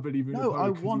prefer Billy Vunipola. No, I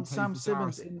want Sam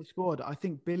Simmons in the squad. I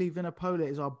think Billy Vunipola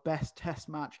is our best Test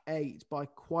match 8 by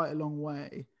quite a long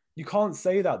way. You can't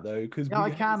say that though, because I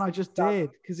can. I just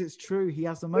did because it's true. He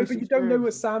has the most. But you don't know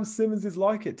what Sam Simmons is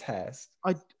like at Test.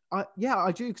 I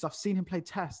do because I've seen him play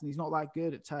Test and he's not that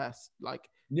good at Test. Like.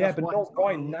 Yeah, but not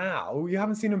right now. You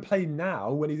haven't seen him play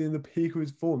now when he's in the peak of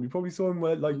his form. You probably saw him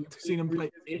you've seen him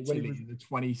play Italy in the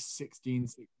 2016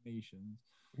 Six Nations.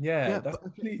 Yeah, that's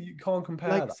completely, you can't compare.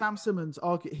 Like that. Sam Simmons,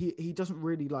 he doesn't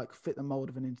really like fit the mold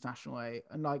of an international A,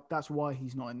 and like that's why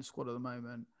he's not in the squad at the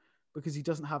moment, because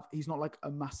he's not like a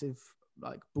massive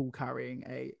like ball carrying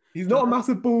A. He's not a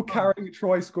massive ball carrying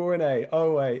try scoring A.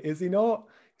 Oh wait, is he not?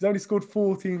 He's only scored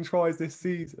 14 tries this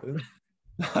season.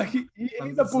 Like he's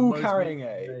And a it's the ball most carrying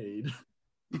money eight. made.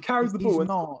 He carries the He's ball and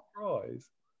not. tries.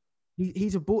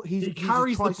 He's a ball. He He's a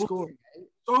carries the try ball scoring.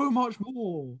 so much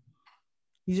more.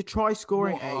 He's a try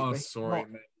scoring What? eight, Oh, but he's sorry,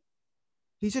 not. mate.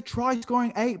 He's a try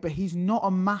scoring eight, but he's not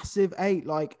a massive eight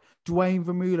like Dwayne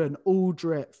Vermeulen,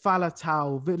 Aldrit,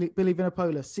 Falatau, Billy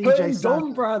Vinipola, Put CJ in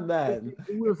Sanders, Dombrand then.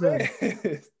 all of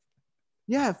them.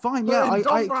 Yeah, fine. Yeah, I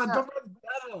Dombrand, accept. Dombrand's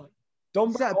better.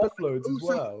 Dombrand But offloads as also,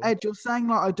 well. Ed, you're saying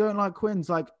like I don't like Quins,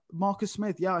 like Marcus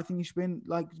Smith. Yeah, I think he should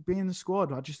be in the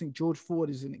squad. I just think George Ford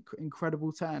is an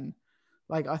incredible 10.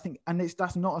 Like I think, and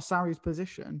that's not a Sarri's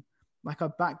position. Like I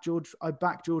back George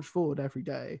Ford every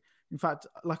day. In fact,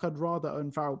 like I'd rather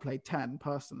Owen Farrell play 10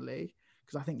 personally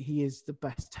because I think he is the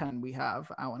best 10 we have,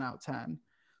 out and out 10,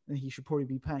 and he should probably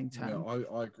be playing 10. Yeah,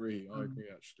 I agree. I agree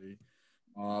actually.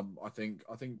 I think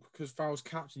because Farrell's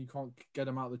captain, you can't get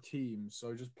him out of the team.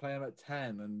 So just play him at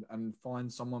 10 and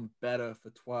find someone better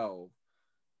for 12.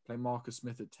 Play Marcus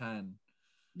Smith at 10.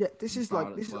 Yeah, this is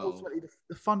Farrell at ultimately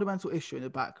the fundamental issue in the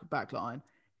back line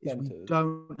is we Centers.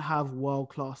 don't have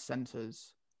world-class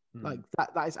centers. Like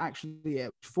that is actually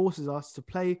it, which forces us to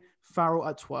play Farrell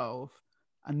at 12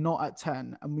 and not at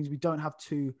 10, and means we don't have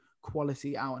two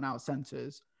quality out-and-out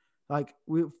centers. Like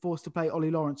we're forced to play Ollie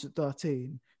Lawrence at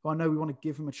 13. Well, I know we want to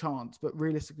give him a chance, but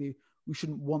realistically, we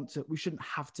shouldn't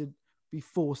have to be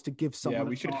forced to give someone. Yeah,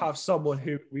 we should have someone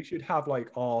who we should have like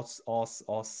our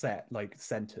set like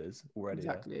centers already.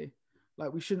 Exactly. Yeah.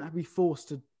 Like we shouldn't be forced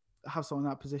to have someone in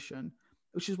that position,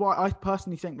 which is why I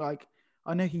personally think like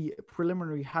I know he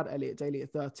preliminarily had Elliot Daly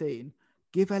at 13.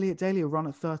 Give Elliot Daly a run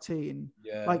at 13.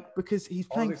 Yeah. Like because he's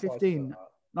playing 15. And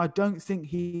I don't think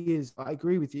he is. I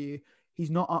agree with you. He's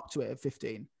not up to it at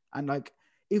 15. And like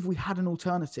if we had an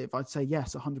alternative, I'd say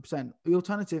yes, 100%. The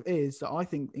alternative is that I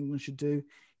think England should do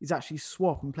is actually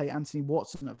swap and play Anthony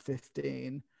Watson at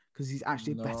 15 because he's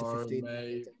actually a better 15.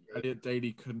 Mate. Elliot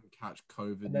Daly couldn't catch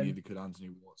COVID, neither could Anthony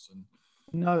Watson.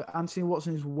 No, Anthony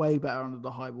Watson is way better under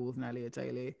the high ball than Elliot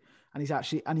Daly, and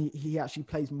he actually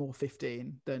plays more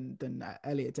 15 than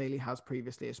Elliot Daly has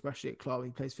previously, especially at club. He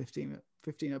plays 15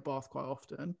 at Bath quite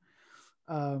often.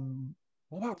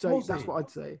 What about so Rossi? That's what I'd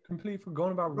say. Completely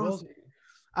forgotten about Rossi.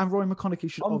 And Roy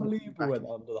McConaughey should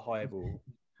unbelievable under the high ball.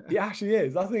 He actually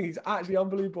is. I think he's actually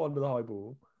unbelievable under the high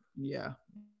ball. Yeah.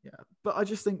 But I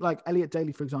just think like Elliot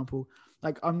Daly, for example,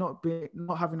 like I'm not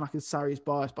having like a Sarri's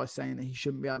bias by saying that he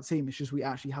shouldn't be out of the team. It's just we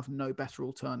actually have no better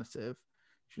alternative.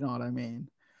 Do you know what I mean?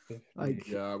 Like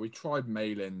yeah, we tried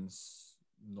Malins.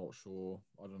 Not sure.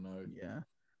 I don't know. Yeah.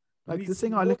 Like the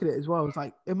thing I look at it as well is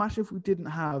like imagine if we didn't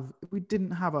have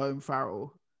Owen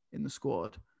Farrell in the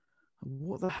squad.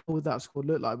 What the hell would that squad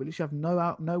look like? We literally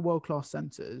have no world class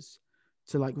centers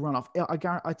to like run off.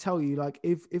 I tell you, like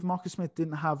if Marcus Smith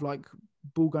didn't have like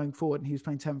ball going forward and he was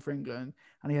playing 10 for England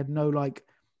and he had no like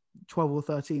 12 or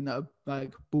 13 that are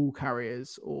like ball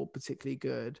carriers or particularly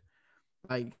good,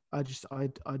 like I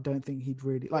don't think he'd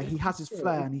really like. He has his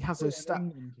flair and he has his stat.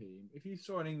 If you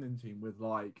saw an England team with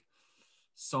like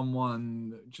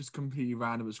someone just completely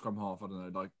random at scrum half, I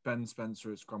don't know, like Ben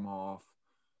Spencer at scrum half.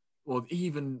 Well,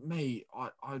 even mate,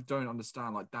 I don't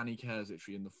understand. Like Danny Kerr's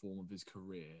literally in the form of his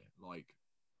career. Like,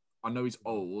 I know he's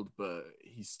old, but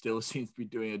he still seems to be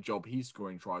doing a job. He's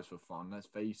scoring tries for fun. Let's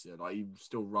face it. Like he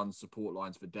still runs support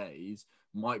lines for days.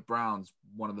 Mike Brown's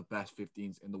one of the best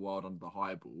 15s in the world under the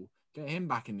high ball. Get him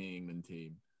back in the England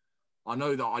team. I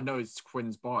know it's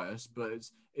Quinn's bias, but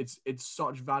it's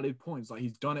such valid points. Like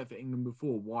he's done it for England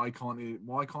before. Why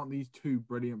can't these two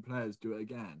brilliant players do it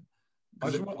again?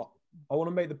 I want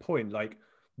to make the point, like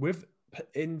with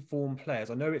informed players,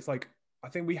 I know it's like, I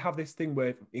think we have this thing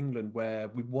with England where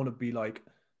we want to be like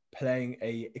playing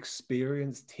a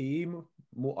experienced team.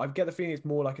 More, I get the feeling it's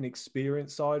more like an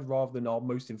experienced side rather than our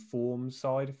most informed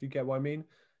side, if you get what I mean.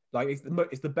 Like it's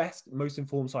the best, most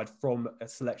informed side from a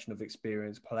selection of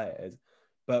experienced players.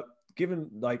 But given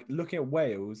like looking at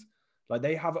Wales, like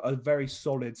they have a very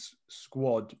solid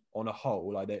squad on a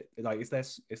whole. It's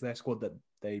their squad that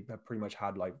they have pretty much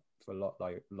had like for a lot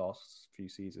like last few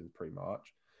seasons pretty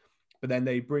much. But then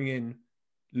they bring in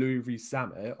Louis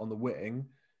Rees-Zammit on the wing,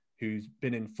 who's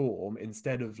been in form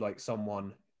instead of like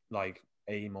someone like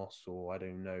Amos or I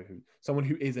don't know someone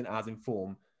who isn't as in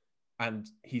form. And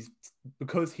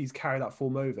because he's carried that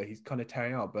form over, he's kind of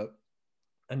tearing out.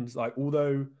 And like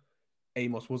although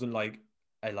Amos wasn't like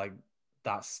I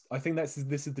think this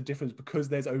is the difference because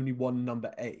there's only one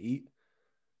number 8.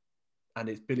 And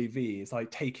it's Billy V. It's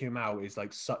like taking him out is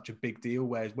like such a big deal.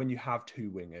 Whereas when you have two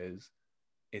wingers,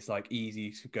 it's like easy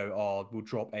to go, we'll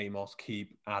drop Amos,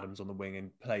 keep Adams on the wing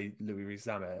and play Louis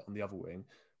Rees-Zammit on the other wing.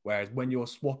 Whereas when you're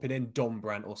swapping in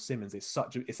Dombrandt or Simmons, it's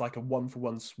like a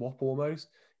 1-for-1 swap almost.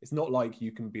 It's not like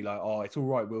you can be like, oh, it's all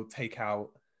right, we'll take out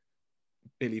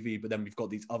Billy V, but then we've got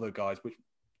these other guys, which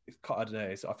I don't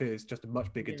know. I feel it's just a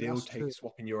much bigger deal.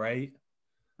 Swapping your 8.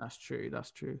 That's true.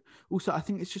 That's true. Also, I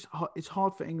think it's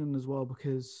hard for England as well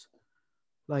because,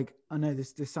 like, I know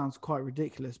this sounds quite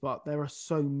ridiculous, but there are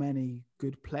so many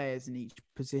good players in each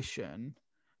position.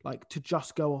 Like, to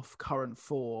just go off current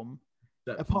form,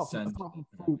 apart from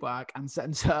fullback and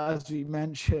centre, as we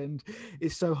mentioned,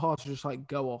 it's so hard to just like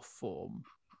go off form.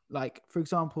 Like, for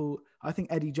example, I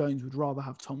think Eddie Jones would rather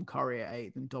have Tom Curry at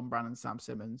 8 than Dombrandt and Sam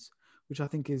Simmons, which I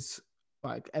think is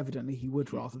like evidently he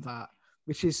would rather that,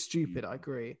 which is stupid. I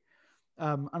agree.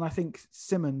 And I think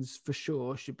Simmons for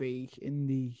sure should be in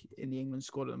the England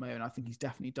squad at the moment. I think he's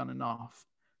definitely done enough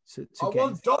to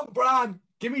want Dombrandt.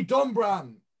 Give me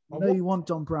Dombrandt. You want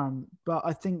Dombrandt, but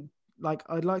I think like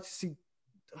I'd like to see.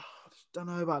 I don't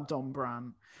know about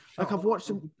Dombrandt. Like I've watched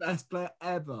him, best player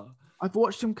ever. I've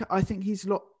watched him. I think he's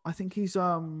like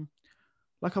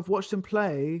I've watched him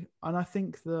play, and I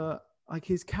think that like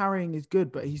his carrying is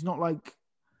good, but he's not like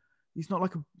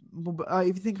a.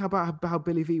 If you think about how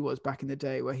Billy V was back in the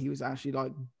day, where he was actually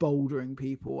like bouldering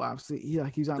people, absolutely,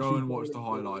 he's actually. Go and watch the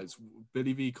highlights.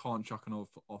 Billy V can't chuck an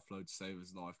offload to save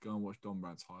his life. Go and watch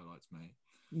Dombrandt's highlights, mate.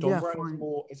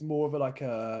 Dombrandt is more of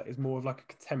a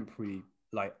contemporary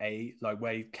like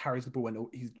where he carries the ball and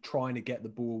he's trying to get the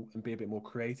ball and be a bit more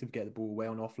creative, get the ball away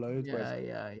on offloads.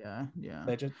 Yeah.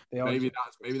 Maybe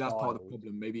that's part of the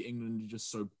problem. Maybe England are just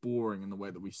so boring in the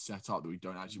way that we set up that we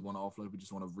don't actually want to offload. We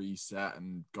just want to reset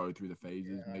and go through the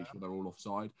phases, make sure they're all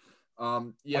offside. I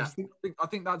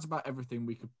think that's about everything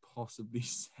we could possibly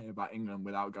say about England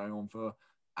without going on for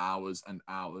hours and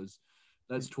hours.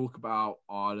 Let's talk about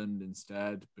Ireland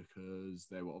instead, because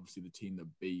they were obviously the team that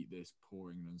beat this poor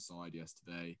England side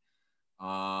yesterday.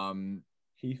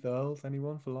 Heath Earls,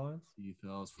 anyone for Lions? Heath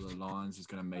Earls for the Lions is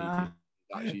going to make it.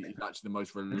 He's actually the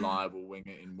most reliable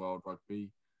winger in world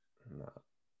rugby. No,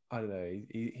 I don't know.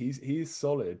 He's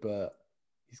solid, but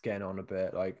he's getting on a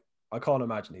bit. Like I can't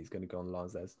imagine he's going to go on the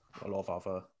Lions. There's a lot of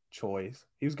other choice.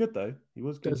 He was good though. He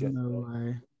was good. There's no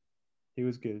way. He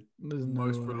was good. There's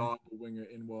most reliable winger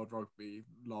in world rugby.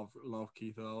 Love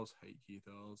Keith Earls. Hate Keith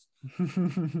Earls.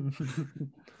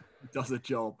 He does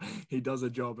a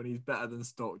job. And he's better than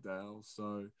Stockdale.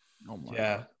 So,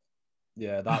 God.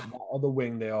 That other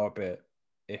wing, they are a bit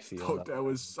iffy. Stockdale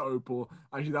was so poor.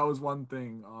 Actually, that was one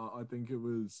thing. I think it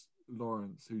was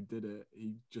Lawrence who did it.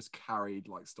 He just carried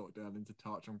like Stockdale into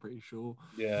touch. I'm pretty sure.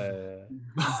 Yeah.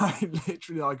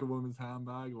 Literally like a woman's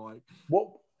handbag. Like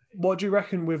What do you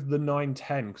reckon with the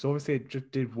 9-10? Because obviously it just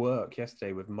did work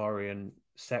yesterday with Murray and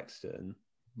Sexton.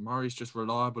 Murray's just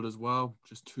reliable as well.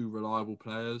 Just two reliable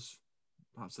players.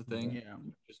 That's the thing. Yeah.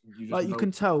 You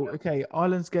can tell,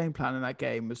 Ireland's game plan in that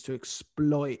game was to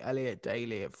exploit Elliot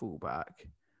Daly at fullback.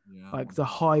 Yeah. Like the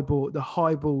high balls, the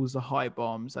high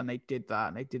bombs, and they did that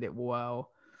and they did it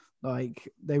well. Like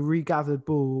they regathered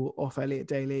ball off Elliot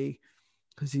Daly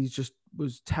because he just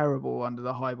was terrible under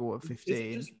the high ball at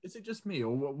 15. Is it just me,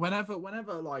 or whenever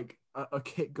like a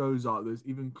kick goes up that's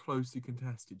even closely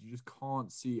contested, you just can't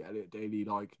see Elliot Daly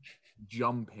like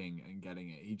jumping and getting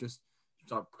it. He just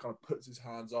like kind of puts his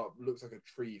hands up, looks like a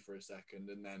tree for a second,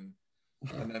 and then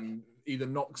either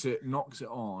knocks it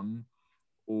on,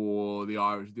 or the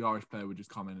Irish player would just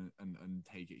come in and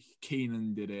take it.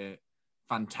 Keenan did it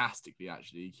fantastically,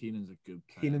 actually. Keenan's a good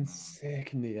player. Keenan's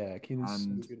sick in the air. Keenan's so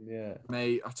good in the air.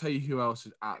 Mate, I'll tell you who else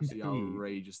is absolutely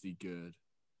outrageously good.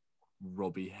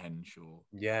 Robbie Henshaw.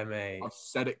 Yeah, mate. I've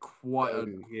said it quite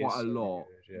a lot.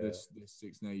 Good, this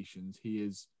Six Nations. He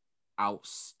is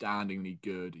outstandingly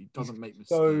good. He doesn't make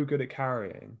mistakes. So good at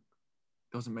carrying.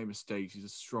 Doesn't make mistakes. He's a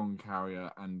strong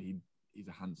carrier, and he's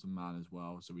a handsome man as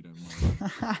well, so we don't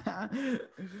mind.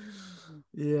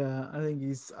 Yeah,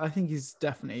 I think he's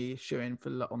definitely shooing for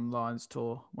on Lions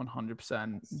tour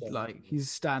 100%. Like he's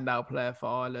a standout player for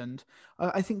Ireland.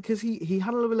 I think because he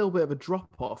had a little bit of a drop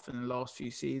off in the last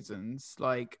few seasons.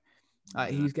 Like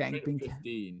he's getting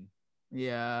 15.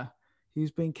 Yeah,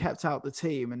 he's been kept out the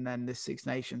team, and then this Six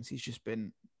Nations, he's just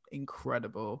been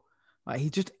incredible. Like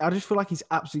I just feel like he's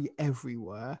absolutely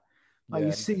everywhere. Like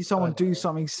you see someone do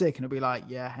something sick and it'll be like,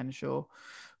 yeah, Henshaw.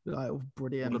 Like, oh,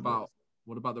 brilliant.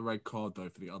 What about the red card though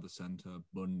for the other centre,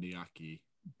 Bundyaki?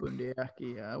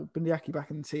 Bundyaki back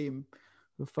in the team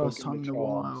for the first time in a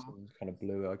while. Kind of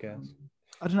blew it, I guess.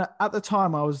 I don't know. At the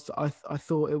time, I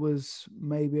thought it was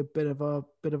maybe a bit of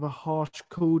a harsh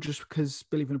call just because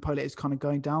Billy Vunipola is kind of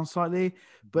going down slightly.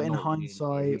 But in Not really.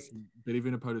 hindsight, Billy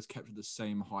Vunipola's kept at the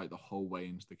same height the whole way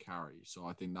into the carry. So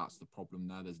I think that's the problem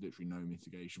there. There's literally no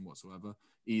mitigation whatsoever.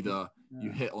 Either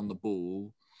you hit on the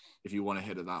ball, if you want to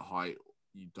hit at that height,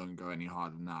 you don't go any higher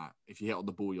than that. If you hit on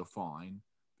the ball, you're fine.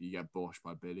 But you get boshed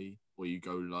by Billy, or you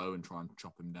go low and try and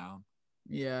chop him down.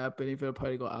 yeah, Billy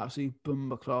Vunipola got absolutely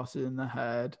bumper classes in the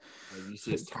head. Like, you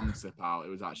see his tongue slip out. It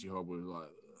was actually horrible. It was like,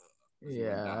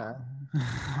 Yeah.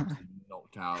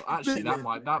 knocked out. Actually,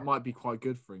 that might be quite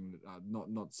good for him.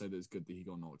 Not to say that it's good that he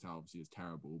got knocked out. Obviously, it's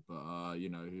terrible, but you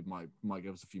know, it might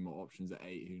give us a few more options at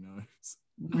 8. Who knows?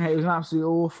 It was an absolutely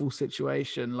awful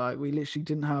situation. Like we literally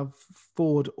didn't have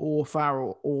Ford or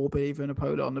Farrell or Billy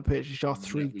Vunipola on the pitch. It's our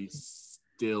three. We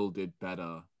still did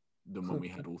better than when we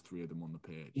had all 3 of them on the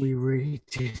pitch. We really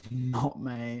did not,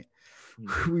 mate.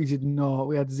 We did not.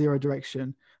 We had zero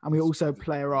direction, and we also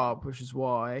player up, which is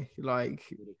why, like,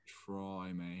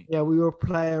 try, mate. Yeah, we were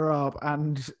player up,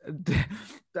 and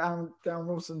down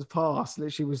Robson's pass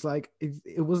literally was like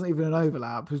it wasn't even an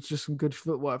overlap. It was just some good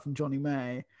footwork from Johnny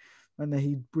May, and then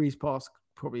he breezed past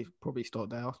probably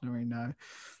Stockdale. I don't really know.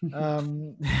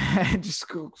 Just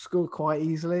scored quite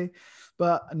easily,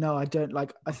 but no, I don't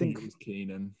like. I think it was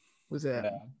Keenan. Was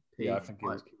it? Yeah, I think he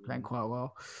was playing quite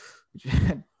well.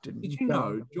 Did you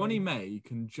know Johnny May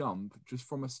can jump just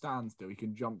from a standstill? He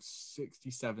can jump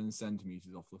 67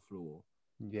 centimeters off the floor.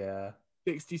 Yeah,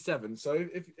 67. So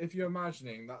if you're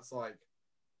imagining, that's like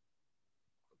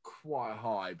quite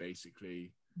high,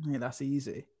 basically. Yeah, that's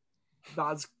easy.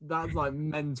 That's like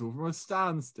mental from a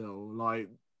standstill. Like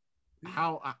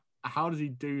how does he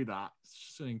do that? It's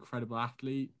just an incredible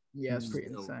athlete. Yeah, it's pretty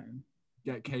insane.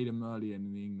 Get Caden Murley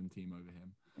in the England team over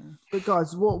him. Yeah. But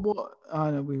guys, what I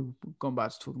know we've gone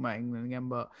back to talking about England again,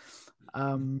 but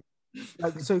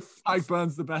so Tyke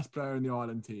Byrne's the best player in the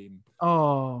Ireland team.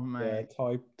 Oh man, yeah,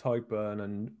 Tyke Byrne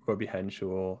and Robbie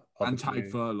Henshaw and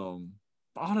Tadhg Furlong.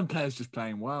 But Ireland players just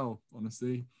playing well,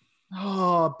 honestly.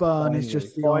 Oh, Byrne is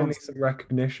just the finally answer. Some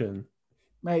recognition.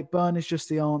 Mate, Byrne is just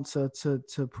the answer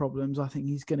to problems. I think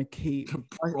he's going to keep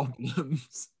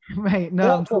problems. Mate,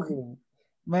 no, I'm talking.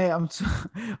 Mate,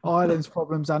 Ireland's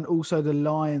problems and also the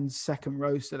Lions' second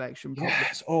row selection problems.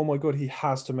 Yes. Oh my God, he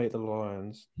has to make the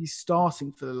Lions. He's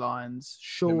starting for the Lions,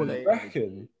 surely. You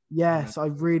reckon? Yes, I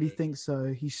really think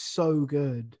so. He's so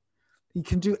good. He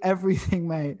can do everything,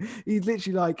 mate. He's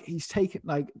literally he's taken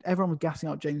everyone was gassing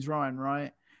up James Ryan,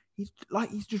 right? He's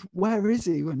just where is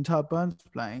he when Tadhg Byrne's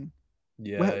playing?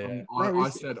 Yeah,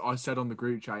 I said on the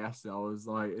group chat yesterday, I was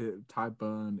like, Tadhg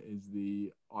Byrne is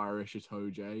the Irish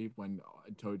Itoje when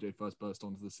Itoje first burst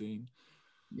onto the scene.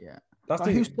 Yeah,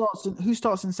 who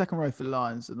starts in second row for the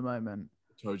Lions at the moment?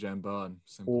 Itoje and Byrne.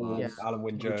 Simple as. Alan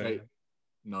Wynne-Jones.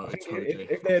 No,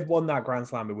 if they had won that Grand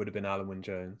Slam, it would have been Alan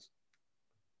Wynne-Jones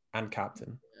and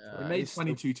captain. He made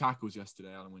 22 tackles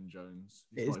yesterday, Alan Wynne-Jones.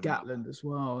 It is Gatland as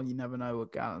well. You never know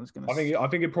what Gatland's going to. I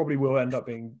think it probably will end up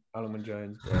being Alan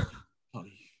Wynne-Jones. But...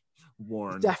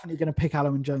 Warren. He's definitely going to pick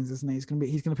Alan Wynne-Jones, isn't he? He's going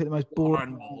to pick the most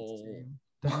boring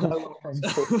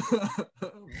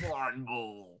Warren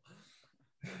Ball.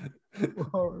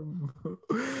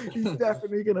 He's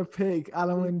definitely going to pick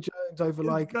Alan Wynne-Jones over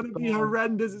It's going to be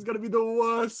horrendous. It's going to be the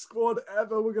worst squad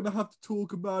ever. We're going to have to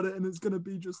talk about it, and it's going to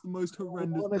be just the most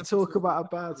horrendous. I want to talk about a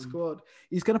bad squad.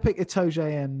 He's going to pick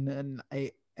Itoje and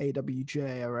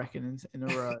AWJ, I reckon, in a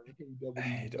row.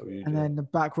 And then the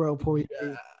back row will probably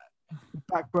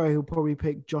he'll probably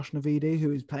pick Josh Navidi,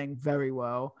 who is playing very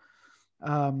well.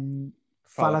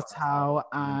 Faletau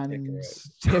and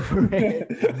Tiburon.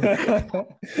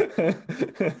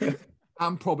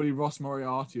 And probably Ross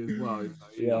Moriarty as well.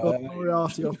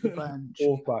 Moriarty off the bench.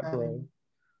 Fourth back row.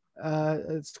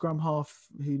 It's scrum half.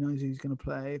 Who knows who's going to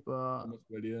play? But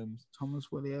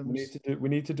Thomas Williams. We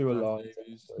need to do a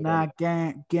line.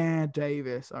 Gare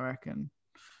Davis, I reckon.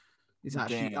 Is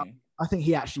actually. I think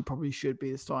he actually probably should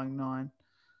be the starting 9.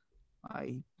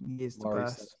 He is the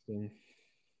best.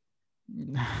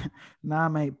 Nah,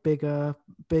 mate, bigger.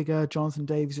 Jonathan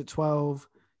Davies at 12.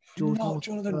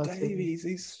 Jonathan Davies.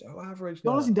 He's so average.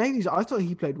 Jonathan Davies. I thought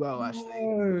he played well. Actually,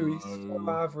 no, he's so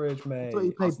average, mate. I thought he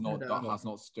played that has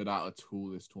not stood out at all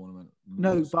this tournament.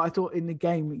 No, but I thought in the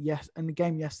game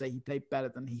yesterday he played better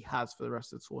than he has for the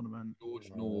rest of the tournament. George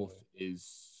North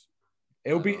is.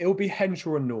 It'll be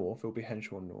Henshaw and North.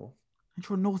 Henshaw and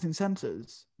North in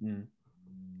centres.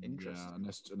 Interesting. Yeah,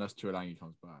 unless Tuolangi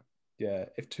comes back. Yeah,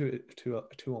 if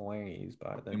Tuolangi is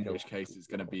back, then in which case it's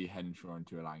going to be Henshaw and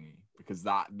Tuolangi because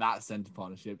that centre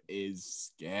partnership is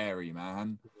scary,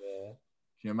 man. Yeah.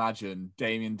 Can you imagine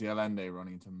Damien Dialende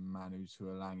running into Manu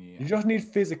Tuolangi? You just need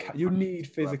physical. You need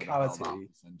Whoever the hell that physicality.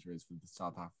 centre is for the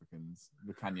South Africans.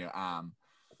 Lucanio Am.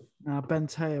 Ben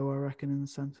Teo, I reckon, in the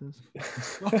centres.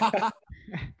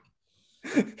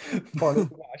 Finally,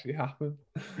 that actually happened.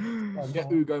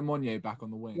 Get Ugo Monye back on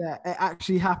the wing. Yeah, it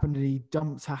actually happened, and he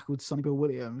tackled Sonny Bill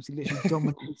Williams. He literally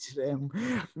dominated him.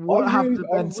 What happened to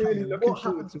Ben Teo? I'm really looking What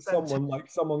forward happened to to Ben someone like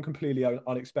someone completely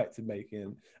unexpected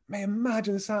making. Man,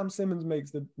 imagine Sam Simmons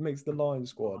makes the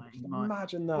Lions squad. Just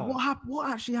imagine that. What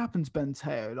actually happened to Ben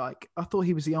Teo? Like, I thought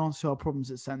he was the answer to our problems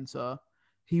at centre.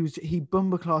 He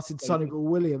bumper-clasted Sonny Bill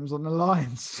Williams on the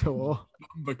Lions tour.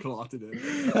 Bumper-clatted him.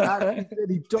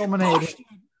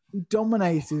 He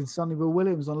dominated Sonny Bill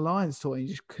Williams on the Lions tour. He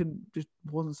just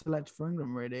wasn't selected for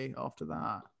England really after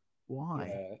that. Why?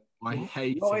 Yeah. I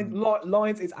hate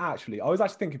Lions is actually, I was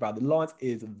actually thinking about it. The Lions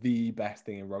is the best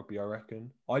thing in rugby, I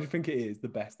reckon. I just think it is the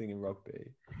best thing in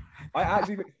rugby. I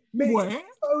actually think it's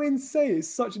so insane. It's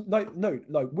such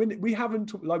when we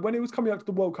haven't when it was coming up to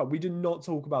the World Cup, we did not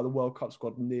talk about the World Cup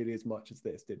squad nearly as much as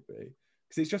this, did we?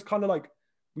 Because it's just kind of like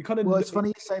we kind of. Well, it's funny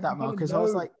you say that, Mark, because I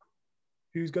was like,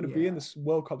 who's going to be in this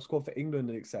World Cup squad for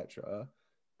England and etc.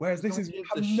 Whereas this is you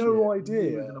have no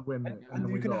idea, and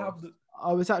you can have the.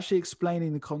 I was actually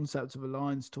explaining the concept of a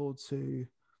Lions tour to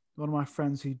one of my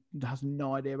friends who has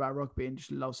no idea about rugby and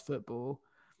just loves football.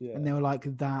 Yeah. And they were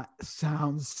like, that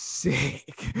sounds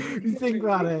sick. You think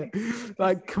about it,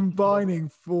 like combining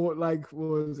four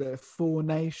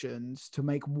nations to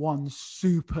make one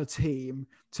super team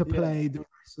to play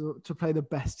the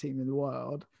best team in the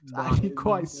world. It's actually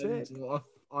quite sick.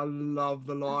 I love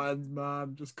the Lions,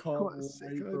 man. Just can't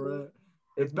wait for it.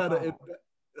 It's better.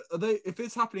 If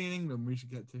it's happening in England, we should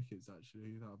get tickets.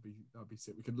 Actually, that'd be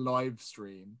sick. We could live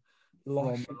stream from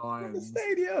the Lions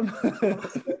stadium.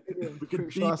 We could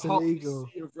be illegal.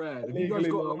 Sea of red. Have you guys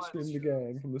got live stream the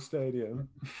game from the stadium?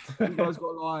 You guys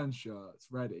got Lions shirts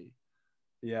ready?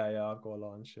 Yeah, I've got a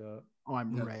Lions shirt.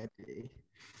 I'm ready.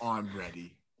 I'm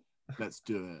ready. Let's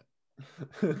do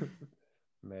it.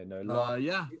 Man, no.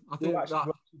 Yeah, I think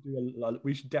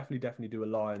we should definitely do a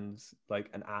Lions, like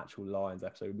an actual Lions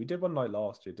episode. We did one like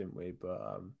last year, didn't we?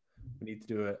 But we need to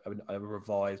do a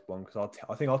revised one because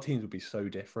I think our teams would be so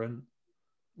different.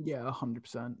 Yeah,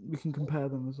 100%. We can compare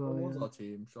them as well. What was our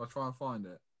team? Should I try and find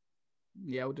it?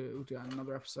 Yeah, we'll do it in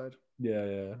another episode.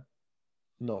 Yeah.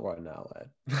 Not right now,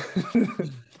 Ed.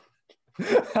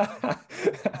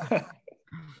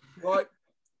 Right.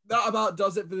 That about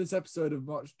does it for this episode of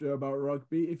Much Ado About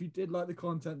Rugby. If you did like the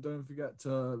content, don't forget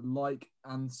to like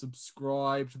and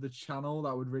subscribe to the channel.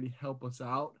 That would really help us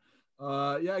out.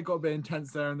 It got a bit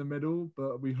intense there in the middle,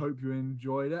 but we hope you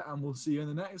enjoyed it, and we'll see you in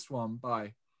the next one.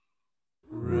 Bye.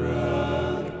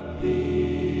 Rugby.